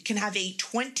read can have a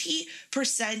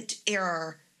 20%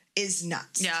 error is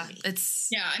nuts. Yeah, to me.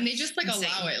 And they just like insane.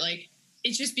 Allow it. Like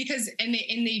it's just because, and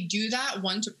they do that,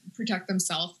 one, to protect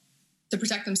themselves,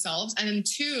 and then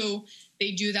two,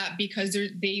 they do that because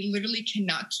they literally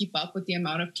cannot keep up with the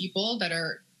amount of people that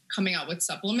are coming out with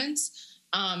supplements.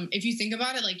 If you think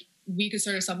about it, like we could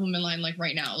start a supplement line like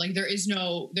right now. Like there is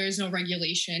no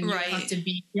regulation. You don't have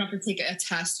to take a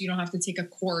test. You don't have to take a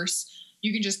course.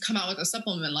 You can just come out with a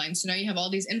supplement line. So now you have all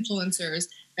these influencers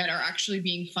that are actually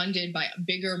being funded by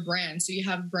bigger brands. So you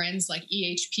have brands like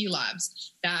EHP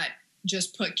Labs that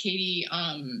just put Katia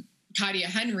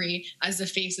Henry as the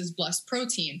face as Blessed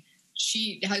Protein.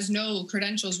 She has no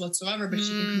credentials whatsoever, but she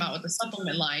can come out with a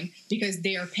supplement line because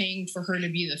they are paying for her to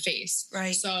be the face.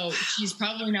 Right. So she's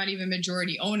probably not even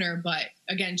majority owner, but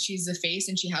again, she's the face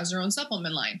and she has her own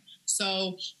supplement line.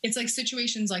 So it's like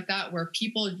situations like that where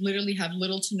people literally have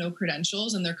little to no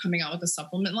credentials and they're coming out with a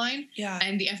supplement line. Yeah.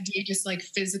 And the FDA just like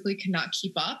physically cannot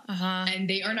keep up. And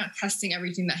they are not testing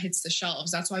everything that hits the shelves.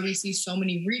 That's why we see so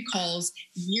many recalls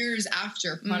years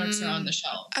after products are on the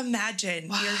shelf.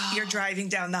 Imagine you're driving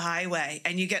down the highway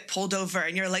and you get pulled over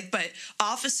and you're like, but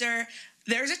officer,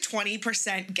 there's a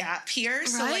 20% gap here.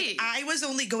 So like I was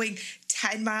only going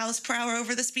 10 miles per hour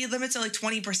over the speed limit. So like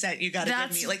 20% you got to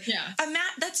give me. Like,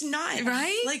 that's not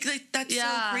right. Like that's so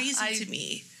crazy to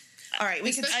me. All right.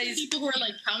 Especially people who are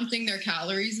like counting their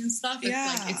calories and stuff. It's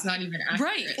like, it's not even accurate.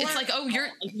 Right. It's like, oh, you're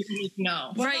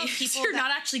no. Right. So you're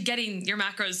not actually getting your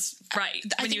macros right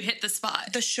when you hit the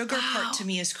spot. The sugar part to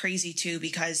me is crazy too,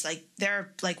 because like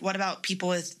they're like, what about people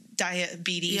with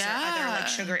diabetes or other like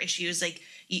sugar issues? Like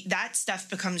that stuff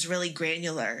becomes really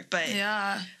granular, but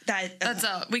that's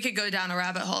we could go down a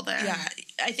rabbit hole there. Yeah.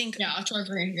 I think. Yeah. I'll try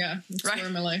green. Yeah. Story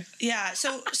of my life. Yeah.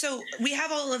 So we have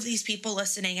all of these people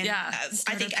listening, and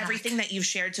I think everything that you've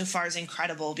shared so far is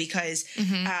incredible because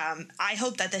I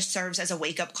hope that this serves as a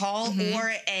wake up call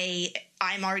or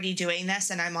I'm already doing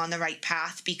this and I'm on the right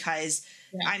path because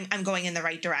I'm going in the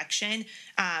right direction.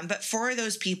 But for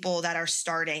those people that are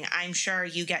starting, I'm sure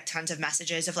you get tons of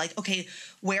messages of like, okay,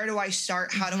 where do I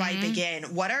start? How do I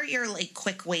begin? What are your like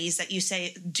quick ways that you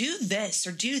say, do this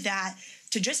or do that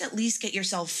to just at least get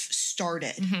yourself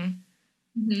started?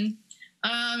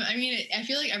 I mean, I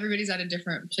feel like everybody's at a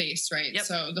different place, right?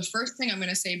 So the first thing I'm going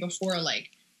to say before like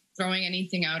throwing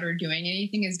anything out or doing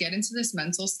anything is get into this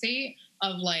mental state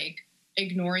of like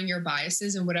ignoring your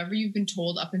biases and whatever you've been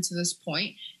told up until this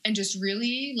point and just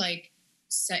really like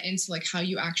set into like how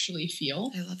you actually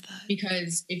feel. I love that.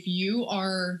 Because if you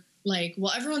are like,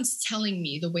 well, everyone's telling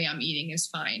me the way I'm eating is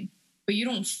fine, but you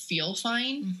don't feel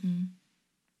fine,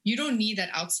 you don't need that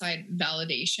outside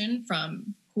validation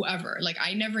from whoever. Like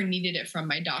I never needed it from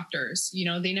my doctors. You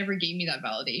know, they never gave me that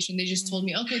validation. They just told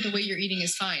me, okay, the way you're eating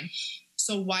is fine.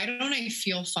 So why don't I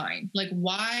feel fine? Like,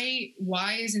 why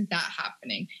isn't that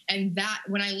happening? And that,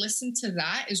 when I listened to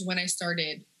that is when I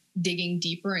started digging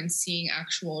deeper and seeing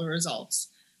actual results.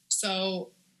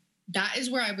 So that is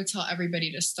where I would tell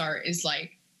everybody to start is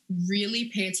like,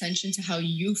 really pay attention to how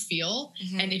you feel.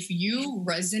 And if you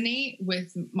resonate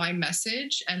with my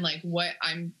message and like what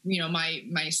I'm, you know,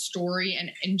 my story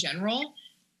and in general,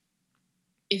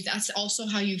 if that's also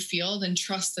how you feel, then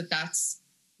trust that that's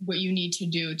what you need to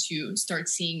do to start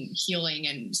seeing healing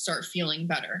and start feeling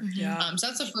better. So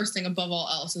that's the first thing above all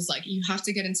else is like, you have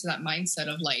to get into that mindset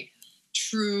of like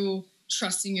true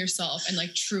trusting yourself and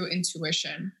like true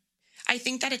intuition. I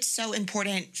think that it's so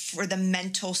important for the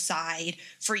mental side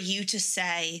for you to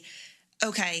say,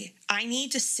 okay, I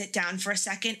need to sit down for a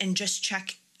second and just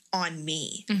check on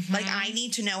me. Like I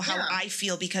need to know how I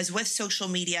feel because with social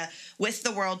media, with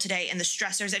the world today and the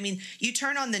stressors, I mean, you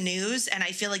turn on the news and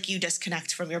I feel like you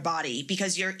disconnect from your body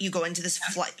because you go into this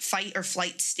fight or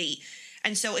flight state.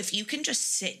 And so if you can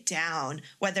just sit down,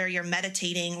 whether you're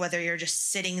meditating, whether you're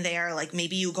just sitting there, like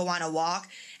maybe you go on a walk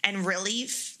and really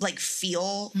like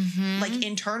feel like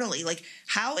internally, like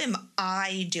how am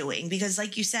I doing? Because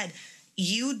like you said,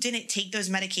 you didn't take those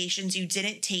medications. You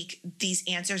didn't take these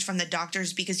answers from the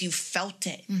doctors because you felt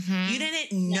it. You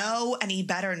didn't know any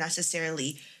better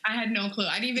necessarily. I had no clue.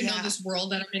 I didn't even know this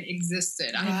world that I'm in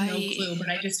existed. I had no clue, but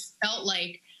I just felt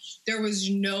like there was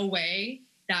no way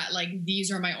that like,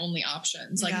 these are my only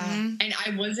options. Like, and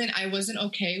I wasn't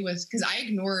okay with, cause I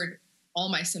ignored all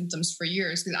my symptoms for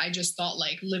years. Cause I just thought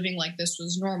like living like this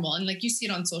was normal. And like, you see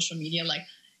it on social media, like,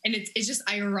 and it's just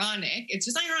ironic. It's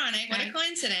just ironic. What a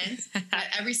coincidence that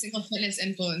every single fitness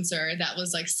influencer that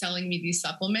was like selling me these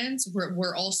supplements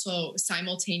were also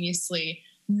simultaneously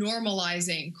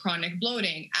normalizing chronic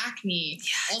bloating, acne,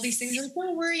 all these things. Like,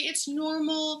 don't worry, it's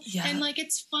normal. And like,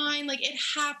 it's fine. Like it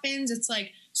happens. It's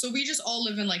like, so we just all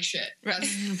live in like shit. That's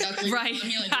what right. I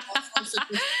mean.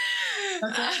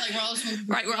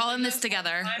 Like, we're all in this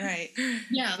together. Right.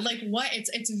 Yeah. Like what?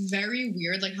 It's very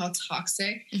weird, like how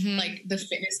toxic like the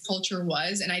fitness culture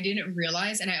was. And I didn't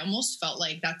realize, and I almost felt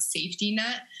like that safety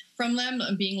net from them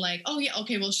being like, oh yeah,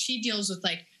 okay, well she deals with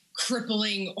like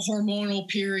crippling hormonal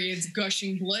periods,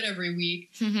 gushing blood every week.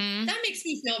 That makes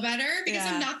me feel better because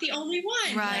I'm not the only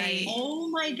one. Right. Like, oh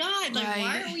my God. Like,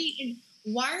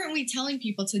 why aren't we telling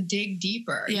people to dig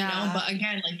deeper? You know, but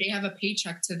again, like they have a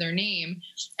paycheck to their name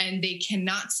and they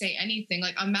cannot say anything.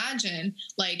 Like imagine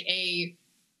like I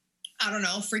don't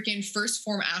know, freaking first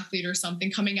form athlete or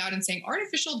something coming out and saying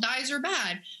artificial dyes are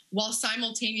bad while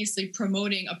simultaneously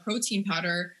promoting a protein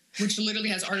powder which literally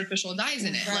has artificial dyes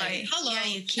in it. Right. Like, hello,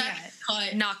 you can't.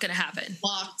 cut, not gonna happen.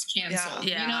 blocked, canceled.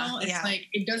 Yeah. You know, it's like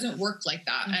it doesn't work like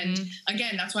that. And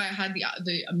again, that's why I had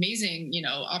the amazing, you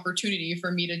know, opportunity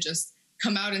for me to just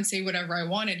come out and say whatever I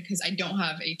wanted because I don't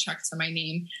have a check to my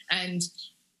name and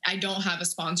I don't have a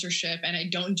sponsorship and I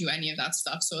don't do any of that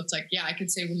stuff. So it's like, yeah, I could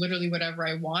say literally whatever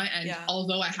I want. And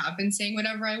although I have been saying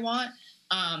whatever I want,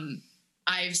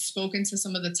 I've spoken to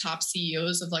some of the top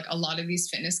CEOs of like a lot of these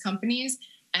fitness companies,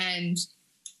 and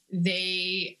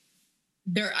I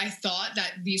thought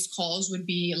that these calls would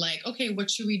be like, okay, what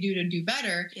should we do to do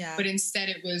better? Yeah. But instead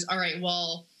it was, all right,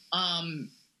 well,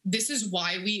 this is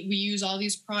why we use all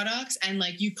these products. And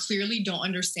like, you clearly don't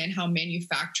understand how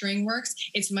manufacturing works.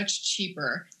 It's much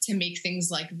cheaper to make things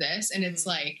like this. And it's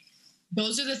like,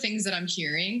 those are the things that I'm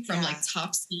hearing from like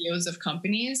top CEOs of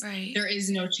companies. Right. There is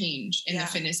no change in the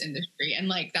fitness industry. And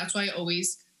like, that's why I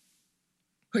always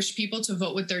push people to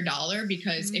vote with their dollar,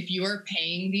 because if you are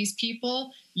paying these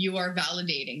people, you are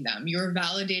validating them. You're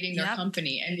validating their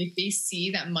company. And if they see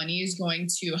that money is going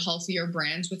to healthier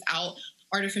brands without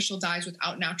artificial dyes,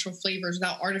 without natural flavors,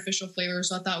 without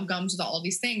gums, without all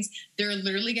these things, they're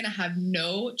literally going to have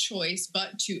no choice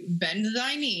but to bend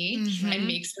thy knee and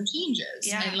make some changes.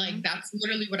 Yeah. And like, that's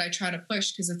literally what I try to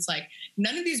push. Cause it's like,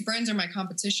 none of these brands are my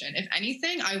competition. If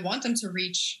anything, I want them to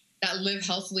reach that Live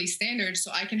Healthily standards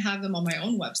so I can have them on my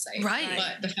own website. Right.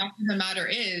 But the fact of the matter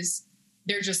is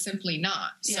they're just simply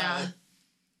not. So,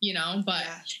 you know, but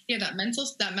that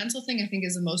mental thing I think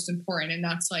is the most important. And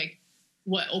that's like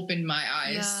what opened my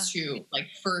eyes to like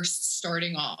first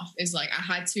starting off is like, I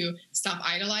had to stop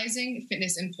idolizing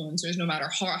fitness influencers, no matter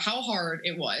how hard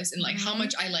it was. And like how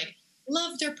much I like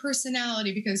love their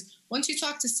personality, because once you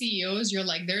talk to CEOs, you're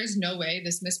like, there is no way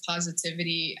this Miss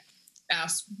Positivity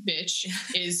ass bitch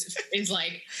is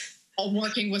like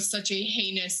working with such a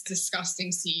heinous,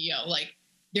 disgusting CEO. Like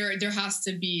there has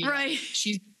to be like,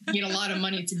 she's made a lot of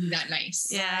money to be that nice.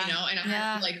 Yeah. You know, and I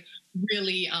had to like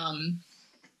really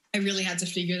I really had to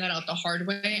figure that out the hard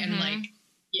way. And like,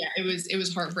 it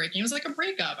was heartbreaking. It was like a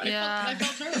breakup. I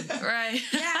felt terrible. Right.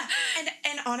 Yeah.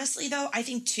 And honestly though, I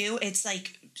think too, it's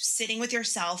like sitting with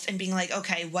yourself and being like,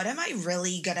 okay, what am I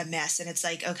really gonna miss? And it's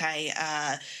like, okay,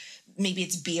 maybe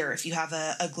it's beer if you have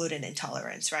a gluten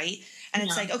intolerance, right? And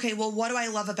it's like, okay, well, what do I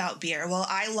love about beer? Well,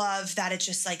 I love that it's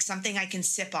just like something I can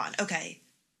sip on. Okay,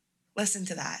 listen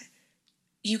to that.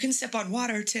 You can sip on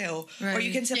water too. Right. Or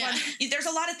you can sip on, there's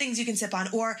a lot of things you can sip on.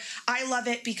 Or I love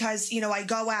it because, you know, I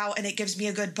go out and it gives me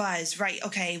a good buzz, right?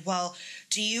 Okay, well,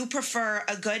 do you prefer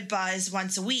a good buzz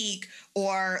once a week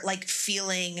or like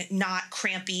feeling not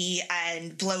crampy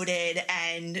and bloated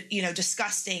and, you know,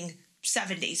 disgusting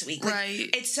 7 days a week?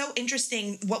 Like, it's so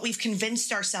interesting what we've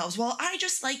convinced ourselves. Well, I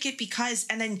just like it because,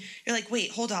 and then you're like,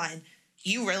 wait, hold on.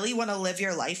 You really want to live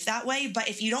your life that way? But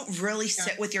if you don't really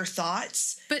sit with your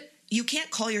thoughts, you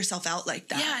can't call yourself out like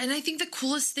that. Yeah, and I think the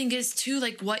coolest thing is too,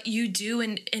 like what you do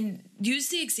and use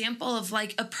the example of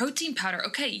like a protein powder.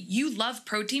 Okay, you love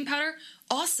protein powder.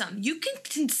 Awesome. You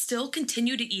can still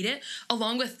continue to eat it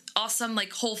along with awesome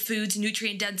like whole foods,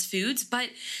 nutrient dense foods, but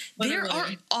there are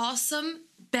awesome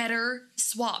better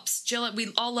swaps. Jill, we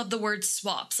all love the word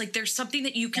swaps. Like there's something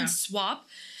that you can swap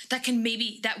that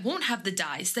won't have the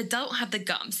dyes, that don't have the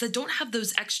gums, that don't have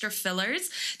those extra fillers,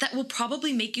 that will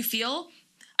probably make you feel,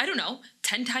 I don't know,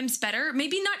 10 times better.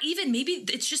 Maybe not even, maybe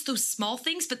it's just those small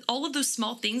things, but all of those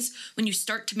small things, when you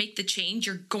start to make the change,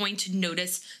 you're going to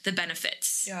notice the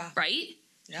benefits. Yeah. Right?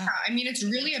 Yeah. I mean, it's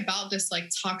really about this like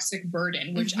toxic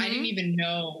burden, which I didn't even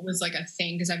know was like a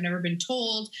thing because I've never been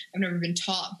told, I've never been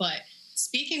taught, but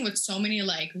speaking with so many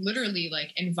like literally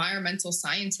like environmental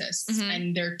scientists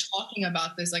and they're talking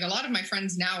about this, like a lot of my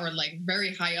friends now are like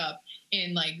very high up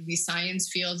in like the science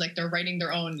fields, like they're writing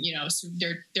their own, you know, so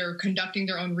they're conducting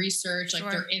their own research,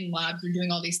 like they're in labs, they're doing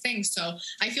all these things. So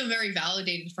I feel very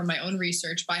validated from my own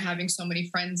research by having so many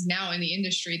friends now in the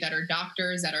industry that are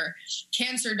doctors, that are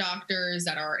cancer doctors,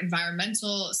 that are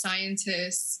environmental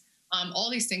scientists,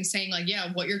 all these things saying like,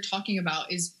 yeah, what you're talking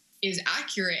about is is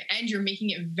accurate, and you're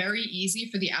making it very easy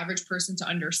for the average person to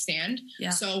understand. Yeah.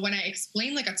 So when I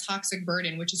explain like a toxic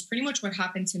burden, which is pretty much what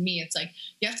happened to me, it's like,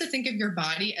 you have to think of your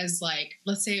body as like,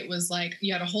 let's say it was like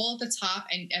you had a hole at the top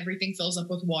and everything fills up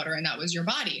with water, and that was your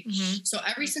body. So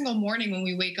every single morning when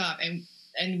we wake up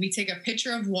and we take a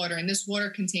pitcher of water, and this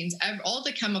water contains all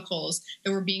the chemicals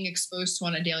that we're being exposed to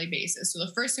on a daily basis. So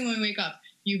the first thing when we wake up,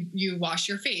 you wash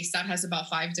your face. That has about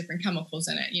 5 different chemicals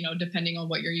in it, you know, depending on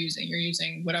what you're using. You're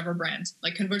using whatever brand.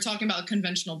 Like we're talking about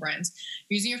conventional brands.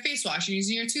 You're using your face wash, you're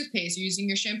using your toothpaste, you're using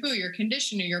your shampoo, your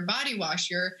conditioner, your body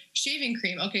wash, your shaving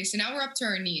cream. Okay, so now we're up to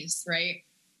our knees, right?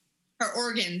 Our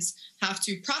organs have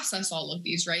to process all of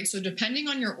these, right? So depending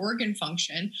on your organ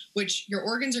function, which your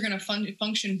organs are going to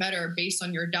function better based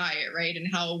on your diet, right? And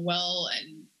how well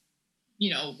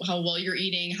you're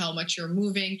eating, how much you're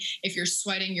moving, if you're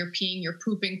sweating, you're peeing, you're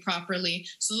pooping properly.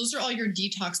 So those are all your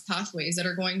detox pathways that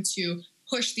are going to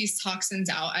push these toxins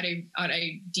out at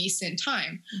a decent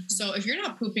time. So if you're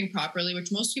not pooping properly, which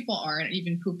most people aren't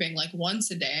even pooping like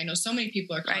once a day. I know so many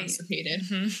people are constipated.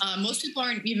 Most people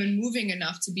aren't even moving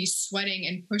enough to be sweating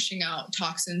and pushing out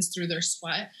toxins through their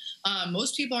sweat.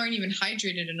 Most people aren't even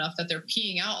hydrated enough that they're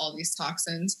peeing out all these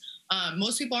toxins.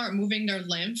 Most people aren't moving their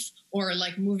lymph or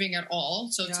like moving at all.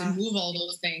 So to move all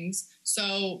those things.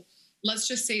 So let's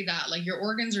just say that like your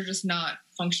organs are just not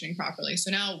functioning properly. So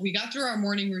now we got through our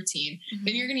morning routine.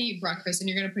 Then you're going to eat breakfast, and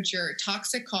you're going to put your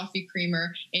toxic coffee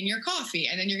creamer in your coffee.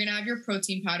 And then you're going to have your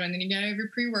protein powder, and then you're going to have your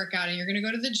pre-workout, and you're going to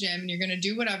go to the gym, and you're going to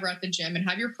do whatever at the gym and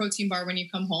have your protein bar when you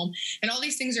come home. And all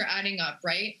these things are adding up,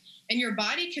 right? And your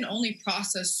body can only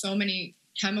process so many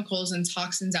chemicals and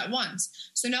toxins at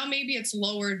once. So now maybe it's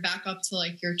lowered back up to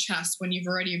like your chest when you've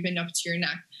already been up to your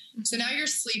neck. So now you're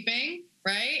sleeping,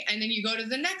 right? And then you go to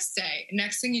the next day.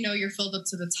 Next thing you know, you're filled up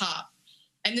to the top.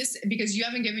 And this, because you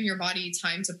haven't given your body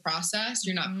time to process,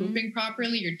 you're not pooping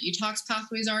properly, your detox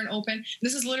pathways aren't open.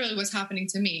 This is literally what's happening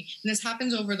to me. And this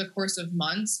happens over the course of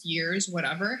months, years,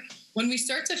 whatever. When we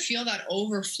start to feel that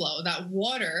overflow, that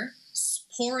water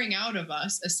pouring out of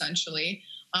us, essentially,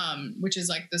 which is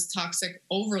like this toxic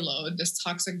overload, this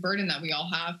toxic burden that we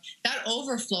all have, that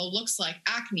overflow looks like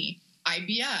acne,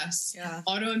 IBS,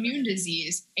 autoimmune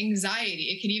disease, anxiety.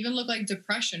 It can even look like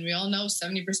depression. We all know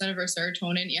 70% of our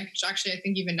serotonin, actually, I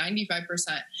think even 95%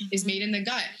 is made in the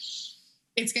gut.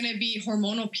 It's going to be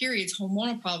hormonal periods,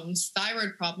 hormonal problems,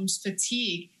 thyroid problems,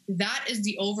 fatigue. That is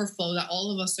the overflow that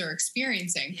all of us are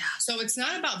experiencing. So it's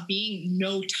not about being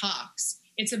no tox.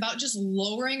 It's about just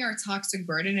lowering our toxic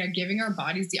burden and giving our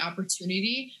bodies the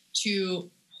opportunity to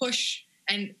push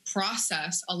and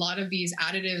process a lot of these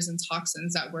additives and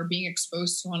toxins that we're being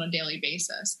exposed to on a daily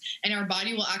basis. And our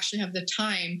body will actually have the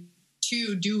time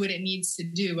to do what it needs to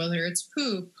do, whether it's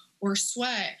poop or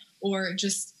sweat or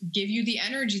just give you the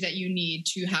energy that you need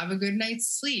to have a good night's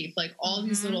sleep, like all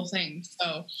these little things.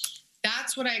 So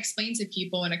that's what I explain to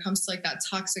people when it comes to like that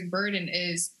toxic burden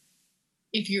is,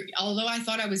 although I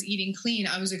thought I was eating clean,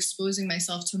 I was exposing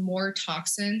myself to more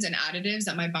toxins and additives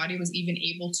that my body was even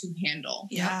able to handle.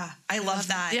 Yeah, I love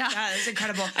that. Yeah, that's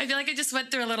incredible. I feel like I just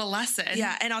went through a little lesson.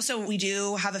 Yeah, and also we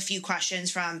do have a few questions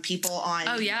from people on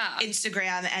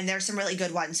Instagram, and there's some really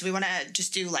good ones. We want to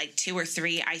just do like 2 or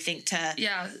 3, I think,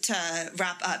 to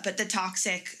wrap up. But the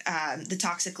toxic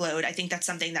load, I think that's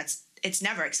something it's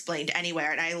never explained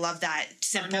anywhere. And I love that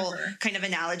simple kind of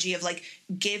analogy of like,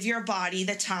 give your body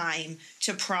the time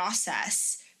to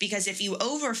process, because if you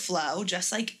overflow,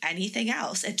 just like anything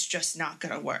else, it's just not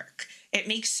going to work. It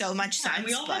makes so much sense. And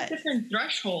we all have different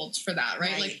thresholds for that,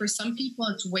 right? Like for some people,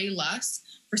 it's way less.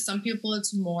 For some people,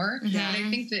 it's more. And I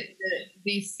think that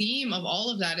the theme of all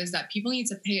of that is that people need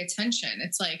to pay attention.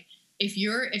 It's like,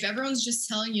 if everyone's just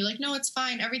telling you like, no, it's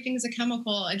fine, everything's a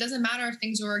chemical, it doesn't matter if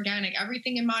things are organic,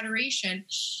 everything in moderation,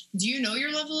 do you know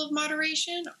your level of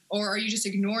moderation, or are you just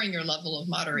ignoring your level of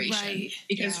moderation?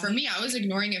 Because for me, I was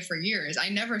ignoring it for years. I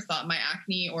never thought my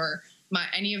acne or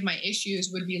any of my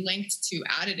issues would be linked to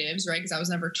additives, right? Because I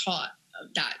was never taught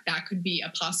that could be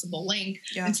a possible link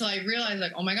until I realized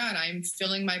like, oh my God, I'm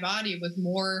filling my body with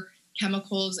more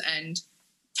chemicals and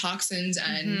toxins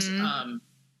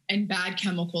and bad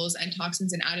chemicals and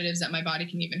toxins and additives that my body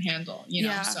can even handle, you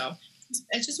know? So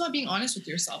it's just about being honest with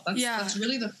yourself. That's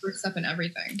really the first step in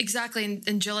everything. Exactly.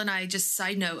 And Jill and I, just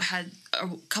side note, had a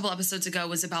couple episodes ago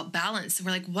was about balance. And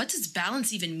we're like, what does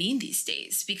balance even mean these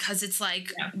days? Because it's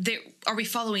like, are we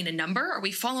following a number? Are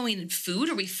we following food?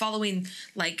 Are we following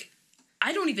like,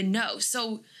 I don't even know.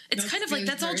 So it's kind of like,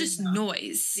 that's all just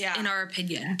noise in our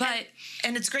opinion. But,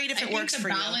 and it's great if it works for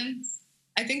you.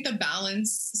 I think the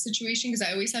balance situation, because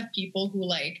I always have people who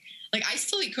like I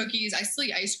still eat cookies, I still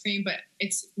eat ice cream, but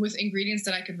it's with ingredients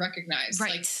that I could recognize.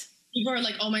 Like people are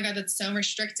like, oh my God, that's so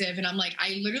restrictive. And I'm like,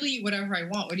 I literally eat whatever I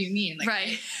want. What do you mean? Like,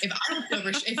 right. If I don't feel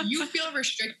if you feel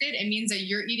restricted, it means that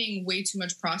you're eating way too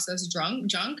much processed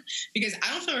junk, because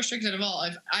I don't feel restricted at all.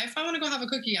 If I want to go have a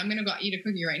cookie, I'm going to go eat a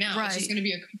cookie right now. Right. It's just going to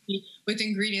be a cookie with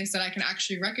ingredients that I can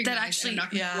actually recognize. That actually, and I'm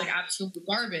not going to feel like absolute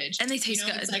garbage. And they taste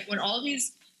good. It's like when all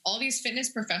these fitness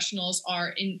professionals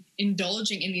are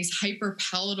indulging in these hyper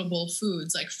palatable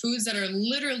foods, like foods that are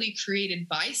literally created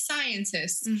by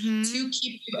scientists to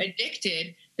keep you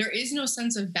addicted, there is no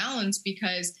sense of balance,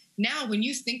 because now when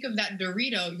you think of that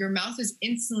Dorito, your mouth is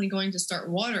instantly going to start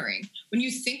watering. When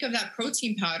you think of that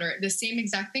protein powder, the same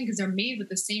exact thing, because they're made with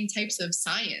the same types of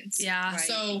science. Yeah. Right.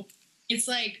 So it's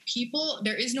like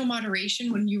there is no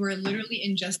moderation when you are literally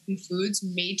ingesting foods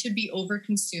made to be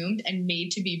overconsumed and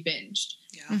made to be binged.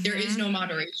 Yeah. There is no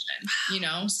moderation,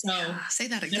 so say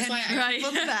that again. That's why I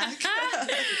flip it back.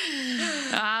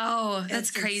 Wow,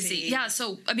 that's crazy. Insane. Yeah.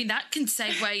 So, I mean, that can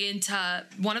segue into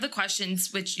one of the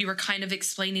questions, which you were kind of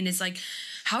explaining, is like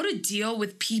how to deal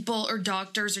with people or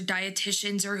doctors or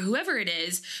dietitians or whoever it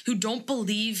is who don't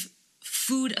believe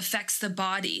food affects the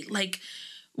body. Like,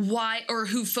 why, or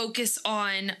who focus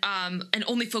on and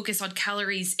only focus on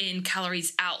calories in,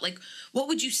 calories out. Like, what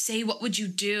would you say? What would you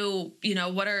do?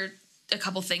 What are a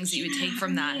couple things that you would take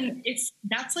from that?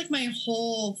 That's like my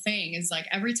whole thing is like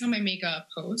every time I make a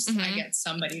post, I get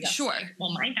somebody that's like,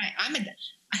 well, my diet,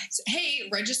 hey,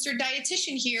 registered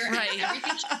dietitian here. Right.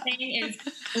 Everything she's saying is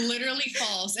literally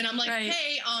false. And I'm like,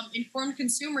 hey, informed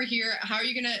consumer here. How are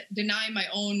you going to deny my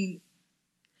own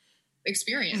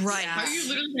experience? Right. How are you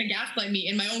literally going to gaslight me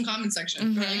in my own comment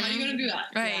section? Like, how are you going to do that?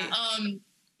 Right.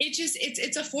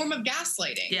 It's a form of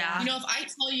gaslighting. Yeah. If I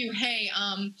tell you, hey,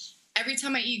 every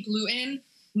time I eat gluten,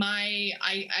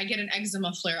 I get an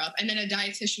eczema flare up. And then a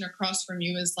dietitian across from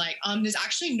you is like, there's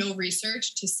actually no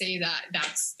research to say that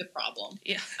that's the problem.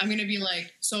 Yeah. I'm going to be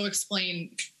like, so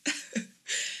explain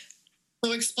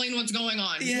what's going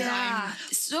on. Yeah.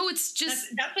 So it's just,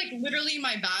 that's like literally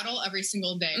my battle every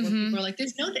single day where people are like,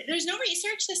 there's no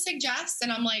research to suggest.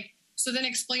 And I'm like, so then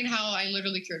explain how I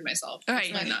literally cured myself.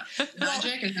 Right. Explain that.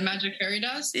 Magic is the magic fairy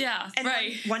dust. Yeah. And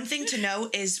one thing to know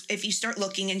is if you start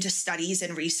looking into studies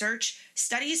and research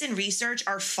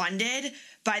are funded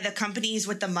by the companies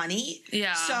with the money.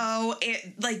 Yeah. So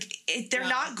they're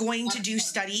not going to do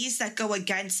studies that go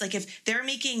against, like if they're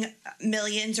making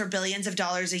millions or billions of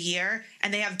dollars a year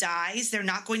and they have dyes, they're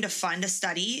not going to fund a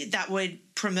study that would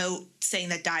promote saying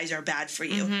that dyes are bad for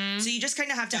you. So you just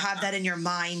kind of have to have that in your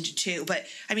mind too. But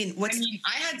I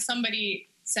had somebody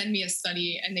send me a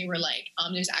study and they were like,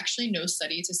 there's actually no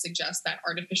study to suggest that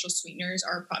artificial sweeteners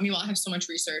are a problem. I have so much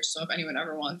research, so if anyone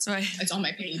ever wants, it's on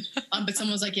my page. But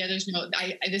someone was like, yeah, there's no,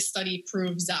 this study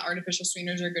proves that artificial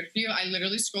sweeteners are good for you. I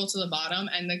literally scrolled to the bottom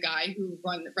and the guy who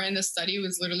ran the study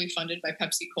was literally funded by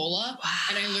Pepsi Cola. Wow.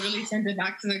 And I literally sent it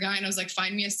back to the guy and I was like,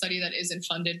 find me a study that isn't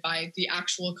funded by the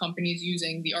actual companies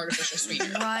using the artificial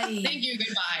sweetener. Right. Thank you.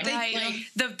 Goodbye. Right.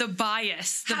 Like, the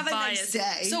bias. Have a nice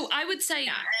day. So I would say,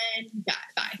 bye.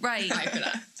 Right. Bye for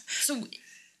that. So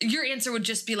your answer would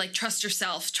just be like, trust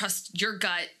yourself, trust your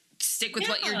gut, stick with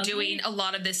what you're doing. A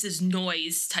lot of this is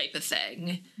noise type of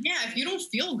thing. Yeah, if you don't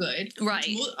feel good. Right.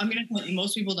 I'm going to tell you,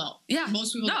 most people don't. Yeah.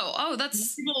 Most people don't. Oh, that's...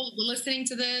 Most people listening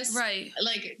to this. Right.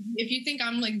 Like, if you think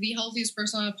I'm like the healthiest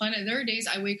person on the planet, there are days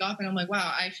I wake up and I'm like,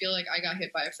 wow, I feel like I got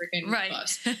hit by a freaking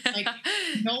bus. Like,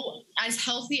 no, as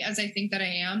healthy as I think that I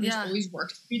am, there's always work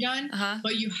to be done.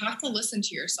 But you have to listen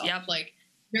to yourself. Yep. Like,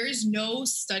 there is no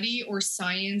study or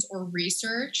science or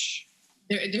research.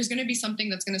 There's going to be something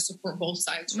that's going to support both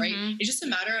sides, right? It's just a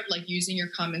matter of like using your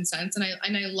common sense. And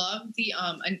I love the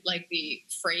the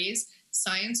phrase,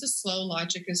 science is slow,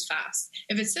 logic is fast.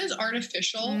 If it says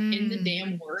artificial in the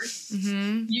damn word,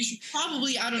 you should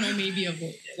probably, I don't know, maybe avoid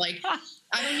it. Like,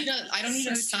 I don't need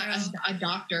a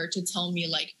doctor to tell me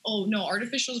like, oh no,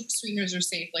 artificial sweeteners are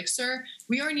safe. Like, sir,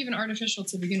 we aren't even artificial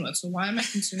to begin with, so why am I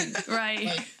consuming them? Right.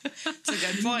 Like, it's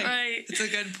a good point. Right. It's a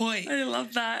good point. I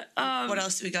love that. What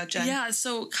else do we got, Jen? Yeah,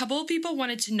 so a couple of people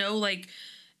wanted to know like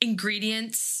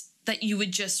ingredients that you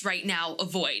would just right now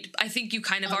avoid. I think you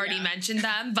kind of already mentioned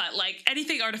them, but like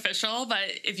anything artificial, but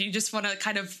if you just want to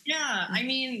kind of... Yeah, I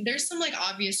mean, there's some like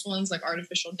obvious ones like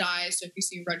artificial dyes. So if you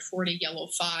see red 40, yellow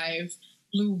 5,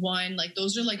 blue 1, like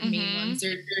those are like main ones.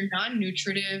 They're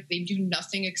non-nutritive. They do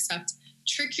nothing except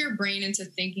trick your brain into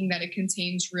thinking that it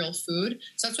contains real food.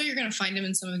 So that's why you're going to find them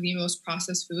in some of the most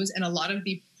processed foods and a lot of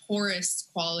the poorest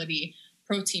quality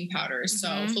protein powders.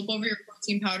 So flip over your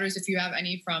protein powders if you have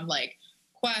any from like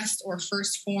Quest or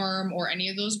First Form or any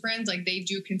of those brands, like they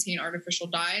do contain artificial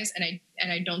dyes, and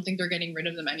I don't think they're getting rid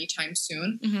of them anytime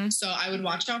soon. So I would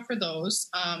watch out for those.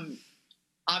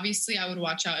 obviously I would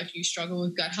watch out if you struggle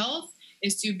with gut health,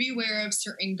 is to be aware of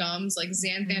certain gums. Like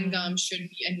xanthan gum should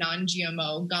be a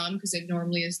non-GMO gum because it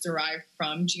normally is derived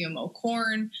from GMO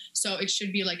corn. So it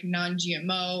should be like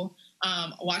non-GMO.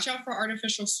 Watch out for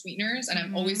artificial sweeteners. And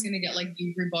I'm always going to get like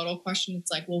the rebuttal question.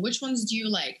 It's like, well, which ones do you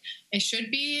like? It should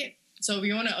be. So if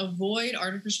you want to avoid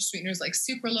artificial sweeteners like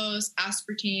sucralose,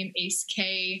 aspartame,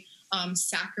 ACE-K,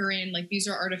 saccharin, like these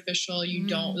are artificial. You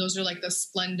don't, those are like the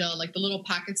Splenda, like the little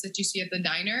packets that you see at the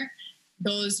diner.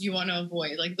 Those you want to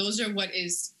avoid. Like those are what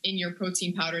is in your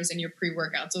protein powders and your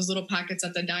pre-workouts. Those little packets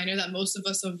at the diner that most of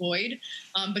us avoid,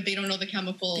 but they don't know the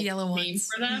chemical name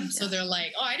for them. So they're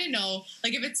like, oh, I didn't know.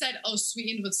 Like if it said, oh,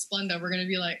 sweetened with Splenda, we're going to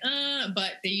be like,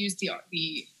 but they use the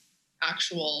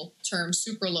actual term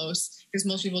sucralose because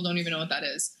most people don't even know what that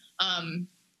is.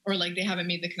 Or like they haven't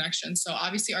made the connection. So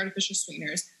obviously artificial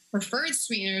sweeteners. Preferred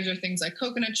sweeteners are things like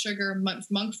coconut sugar,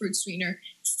 monk fruit sweetener,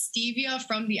 stevia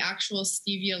from the actual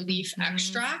stevia leaf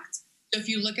extract. So if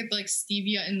you look at like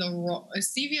stevia in the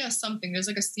stevia something, there's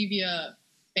like a stevia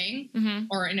thing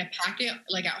or in a packet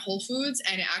like at Whole Foods,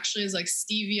 and it actually is like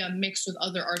stevia mixed with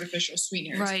other artificial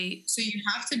sweeteners. Right. So you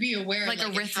have to be aware. Like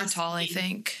erythritol, I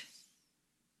think.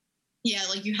 Yeah,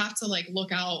 like you have to like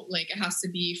look out, like it has to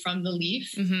be from the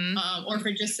leaf. Or if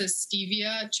it just says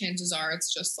stevia, chances are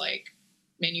it's just like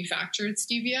manufactured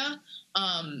stevia,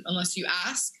 unless you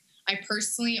ask. I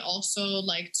personally also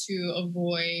like to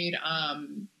avoid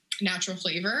natural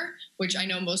flavor, which I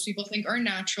know most people think are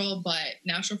natural, but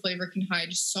natural flavor can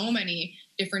hide so many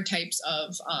different types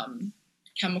of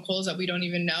chemicals that we don't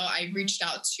even know. I reached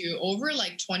out to over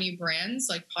like 20 brands,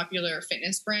 like popular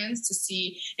fitness brands, to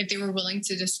see if they were willing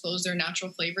to disclose their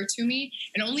natural flavor to me.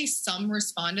 And only some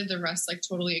responded. The rest like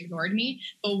totally ignored me.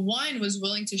 But one was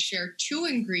willing to share 2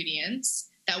 ingredients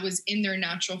that was in their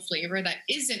natural flavor that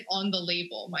isn't on the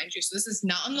label, mind you. So this is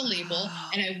not on the label,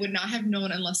 and I would not have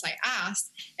known unless I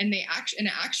asked. And it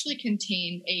actually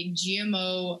contained a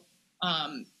GMO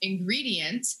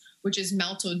ingredient, which is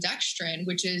maltodextrin,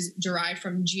 which is derived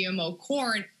from GMO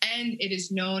corn, and it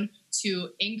is known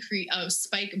to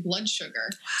spike blood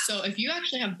sugar. So if you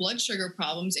actually have blood sugar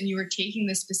problems and you were taking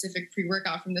this specific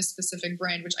pre-workout from this specific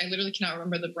brand, which I literally cannot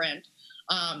remember the brand,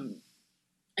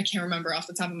 I can't remember off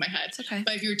the top of my head. It's okay.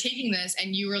 But if you were taking this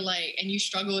and you were like, and you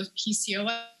struggle with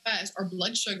PCOS or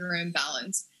blood sugar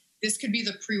imbalance, this could be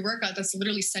the pre-workout that's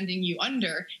literally sending you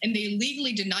under. And they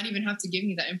legally did not even have to give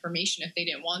me that information if they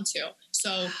didn't want to.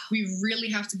 So we really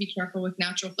have to be careful with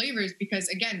natural flavors because,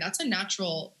 again, that's a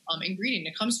natural ingredient.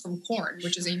 It comes from corn,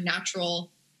 which is a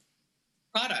natural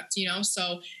product, you know?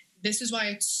 So this is why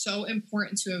it's so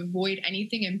important to avoid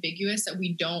anything ambiguous that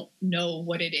we don't know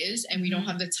what it is. And we don't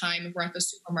have the time if we're at the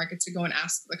supermarket to go and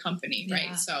ask the company,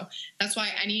 right? So that's why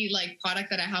any like product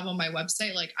that I have on my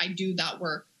website, like I do that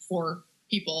work for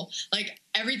people. Like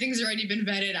everything's already been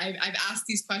vetted. I've asked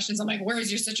these questions. I'm like, where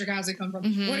does your citric acid come from?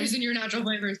 What is in your natural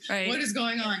flavors? Right. What is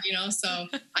going on? You know, so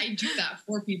I do that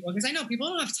for people because I know people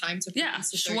don't have time to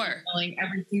telling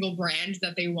every single brand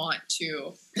that they want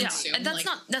to consume. And that's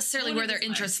not necessarily where their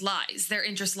interest lies. Their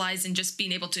interest lies in just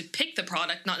being able to pick the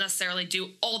product, not necessarily do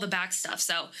all the back stuff.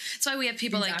 So that's why we have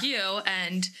people like you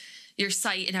and your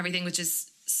site and everything, which is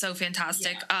so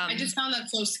fantastic. Yeah. I just found that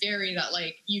so scary that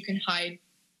like you can hide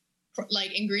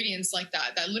like ingredients like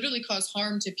that literally cause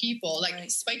harm to people, like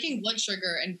spiking blood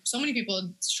sugar. And so many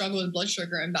people struggle with blood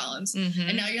sugar imbalance.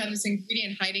 And now you have this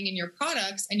ingredient hiding in your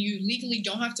products and you legally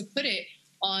don't have to put it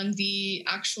on the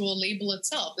actual label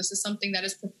itself. This is something that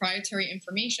is proprietary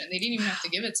information. They didn't even have to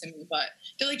give it to me, but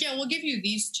they're like, yeah, we'll give you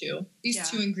these two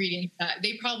ingredients that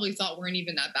they probably thought weren't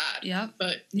even that bad.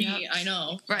 But me, I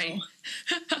know. Right.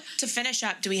 To finish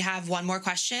up, do we have one more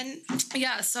question?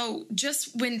 Yeah. So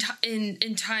just when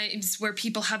in times where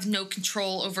people have no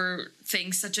control over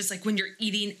things, such as like when you're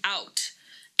eating out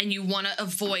and you want to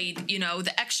avoid, you know,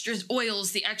 the extra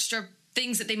oils, the extra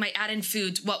things that they might add in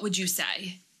foods, what would you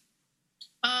say?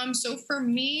 So for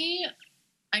me,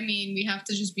 I mean, we have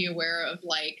to just be aware of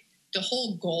like the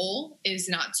whole goal is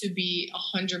not to be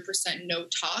 100% no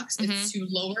tox. It's to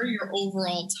lower your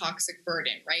overall toxic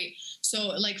burden, right? So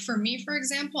like for me, for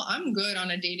example, I'm good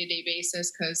on a day-to-day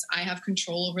basis because I have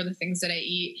control over the things that I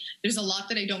eat. There's a lot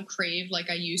that I don't crave like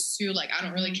I used to. Like I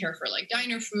don't really care for like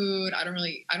diner food. I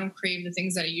don't crave the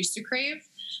things that I used to crave.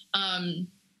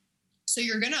 So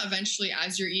you're going to eventually,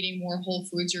 as you're eating more whole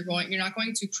foods, you're not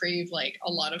going to crave like a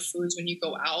lot of foods when you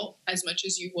go out as much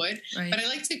as you would. Right. But I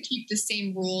like to keep the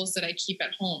same rules that I keep at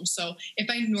home. So if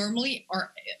I normally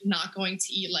are not going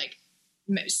to eat like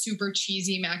super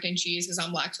cheesy mac and cheese because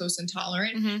I'm lactose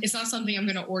intolerant, it's not something I'm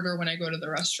going to order when I go to the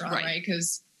restaurant, right?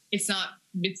 Because it's not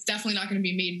it's definitely not going to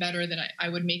be made better than I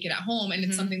would make it at home. And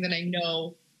it's something that I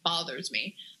know bothers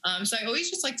me. So I always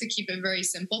just like to keep it very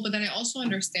simple, but then I also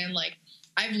understand, like,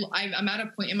 I'm at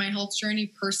a point in my health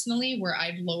journey personally where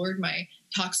I've lowered my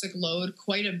toxic load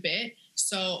quite a bit.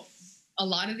 So a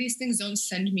lot of these things don't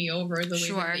send me over the way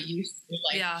that they used to.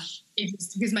 Like,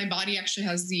 it's because my body actually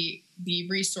has the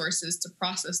resources to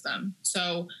process them.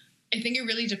 So I think it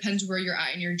really depends where you're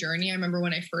at in your journey. I remember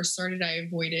when I first started, I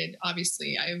avoid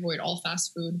all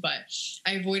fast food, but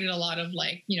I avoided a lot of,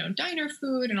 like, you know, diner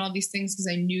food and all these things because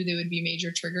I knew they would be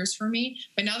major triggers for me.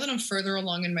 But now that I'm further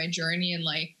along in my journey, and,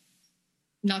 like,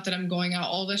 not that I'm going out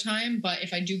all the time, but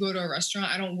if I do go to a restaurant,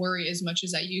 I don't worry as much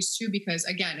as I used to, because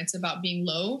again, it's about being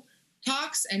low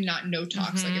tox and not no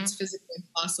tox. Like, it's physically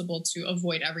impossible to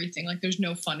avoid everything. Like, there's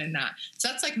no fun in that. So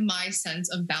that's like my sense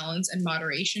of balance and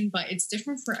moderation, but it's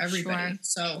different for everybody.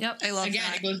 So I love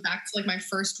that. It goes back to, like, my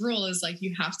first rule is, like,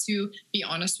 you have to be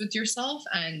honest with yourself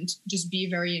and just be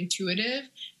very intuitive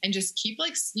and just keep,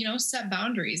 like, you know, set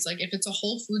boundaries. Like, if it's a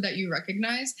whole food that you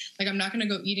recognize, like, I'm not going to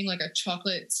go eating like a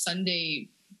chocolate sundae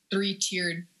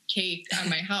 3-tiered cake at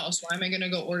my house. Why am I going to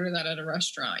go order that at a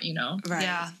restaurant, you know? Right.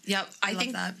 Yeah. Yep. I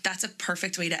think that's a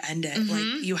perfect way to end it.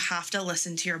 Like, you have to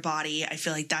listen to your body. I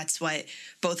feel like that's what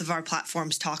both of our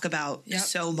platforms talk about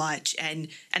so much. And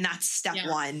that's step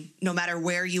one. No matter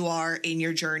where you are in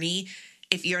your journey,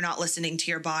 if you're not listening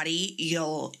to your body,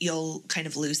 you'll kind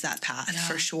of lose that path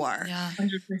for sure. Yeah. 100%.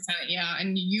 Yeah.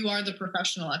 And you are the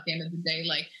professional at the end of the day.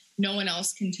 Like, no one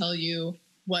else can tell you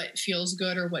what feels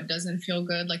good or what doesn't feel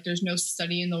good. Like, there's no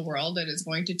study in the world that is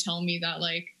going to tell me that,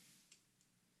 like,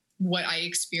 what I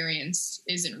experienced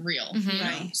isn't real. You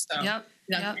know? So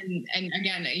and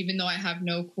again, even though I have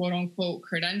no quote unquote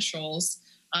credentials,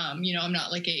 you know, I'm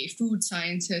not like a food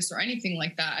scientist or anything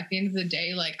like that. At the end of the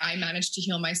day, like, I managed to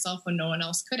heal myself when no one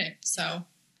else couldn't. So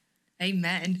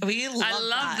amen. I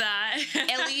love that.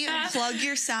 Ellie, plug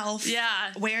yourself.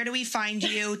 Yeah. Where do we find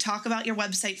you? Talk about your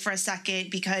website for a second,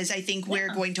 because I think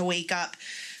we're going to wake up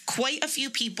quite a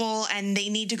few people and they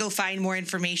need to go find more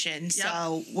information.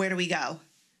 So where do we go?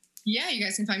 Yeah, you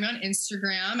guys can find me on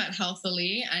Instagram at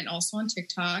Healthillie and also on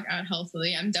TikTok at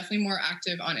Healthillie. I'm definitely more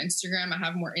active on Instagram. I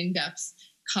have more in-depth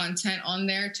content on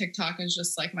there. TikTok is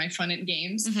just like my fun and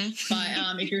games.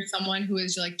 But if you're someone who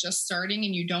is, like, just starting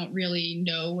and you don't really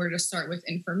know where to start with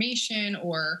information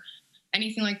or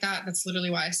anything like that, that's literally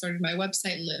why I started my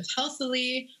website, Live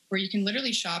Healthily, where you can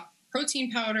literally shop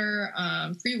protein powder,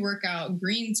 pre-workout,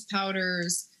 greens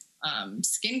powders,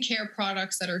 skincare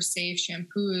products that are safe,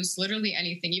 shampoos, literally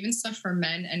anything, even stuff for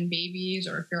men and babies,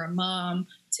 or if you're a mom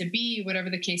to be, whatever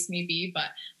the case may be. But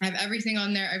I have everything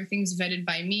on there. Everything's vetted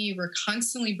by me. We're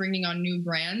constantly bringing on new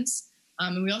brands.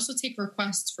 And we also take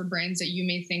requests for brands that you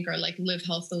may think are, like, Live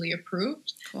Healthily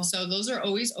approved. Cool. So those are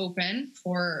always open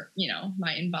for, you know,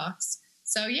 my inbox.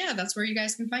 So yeah, that's where you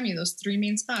guys can find me. Those 3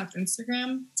 main spots: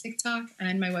 Instagram, TikTok,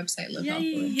 and my website, Live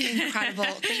Healthily. Incredible.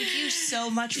 Thank you so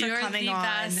much for coming on.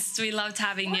 You're the best. We loved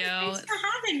having you. Thanks for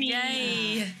having me.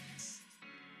 Yay.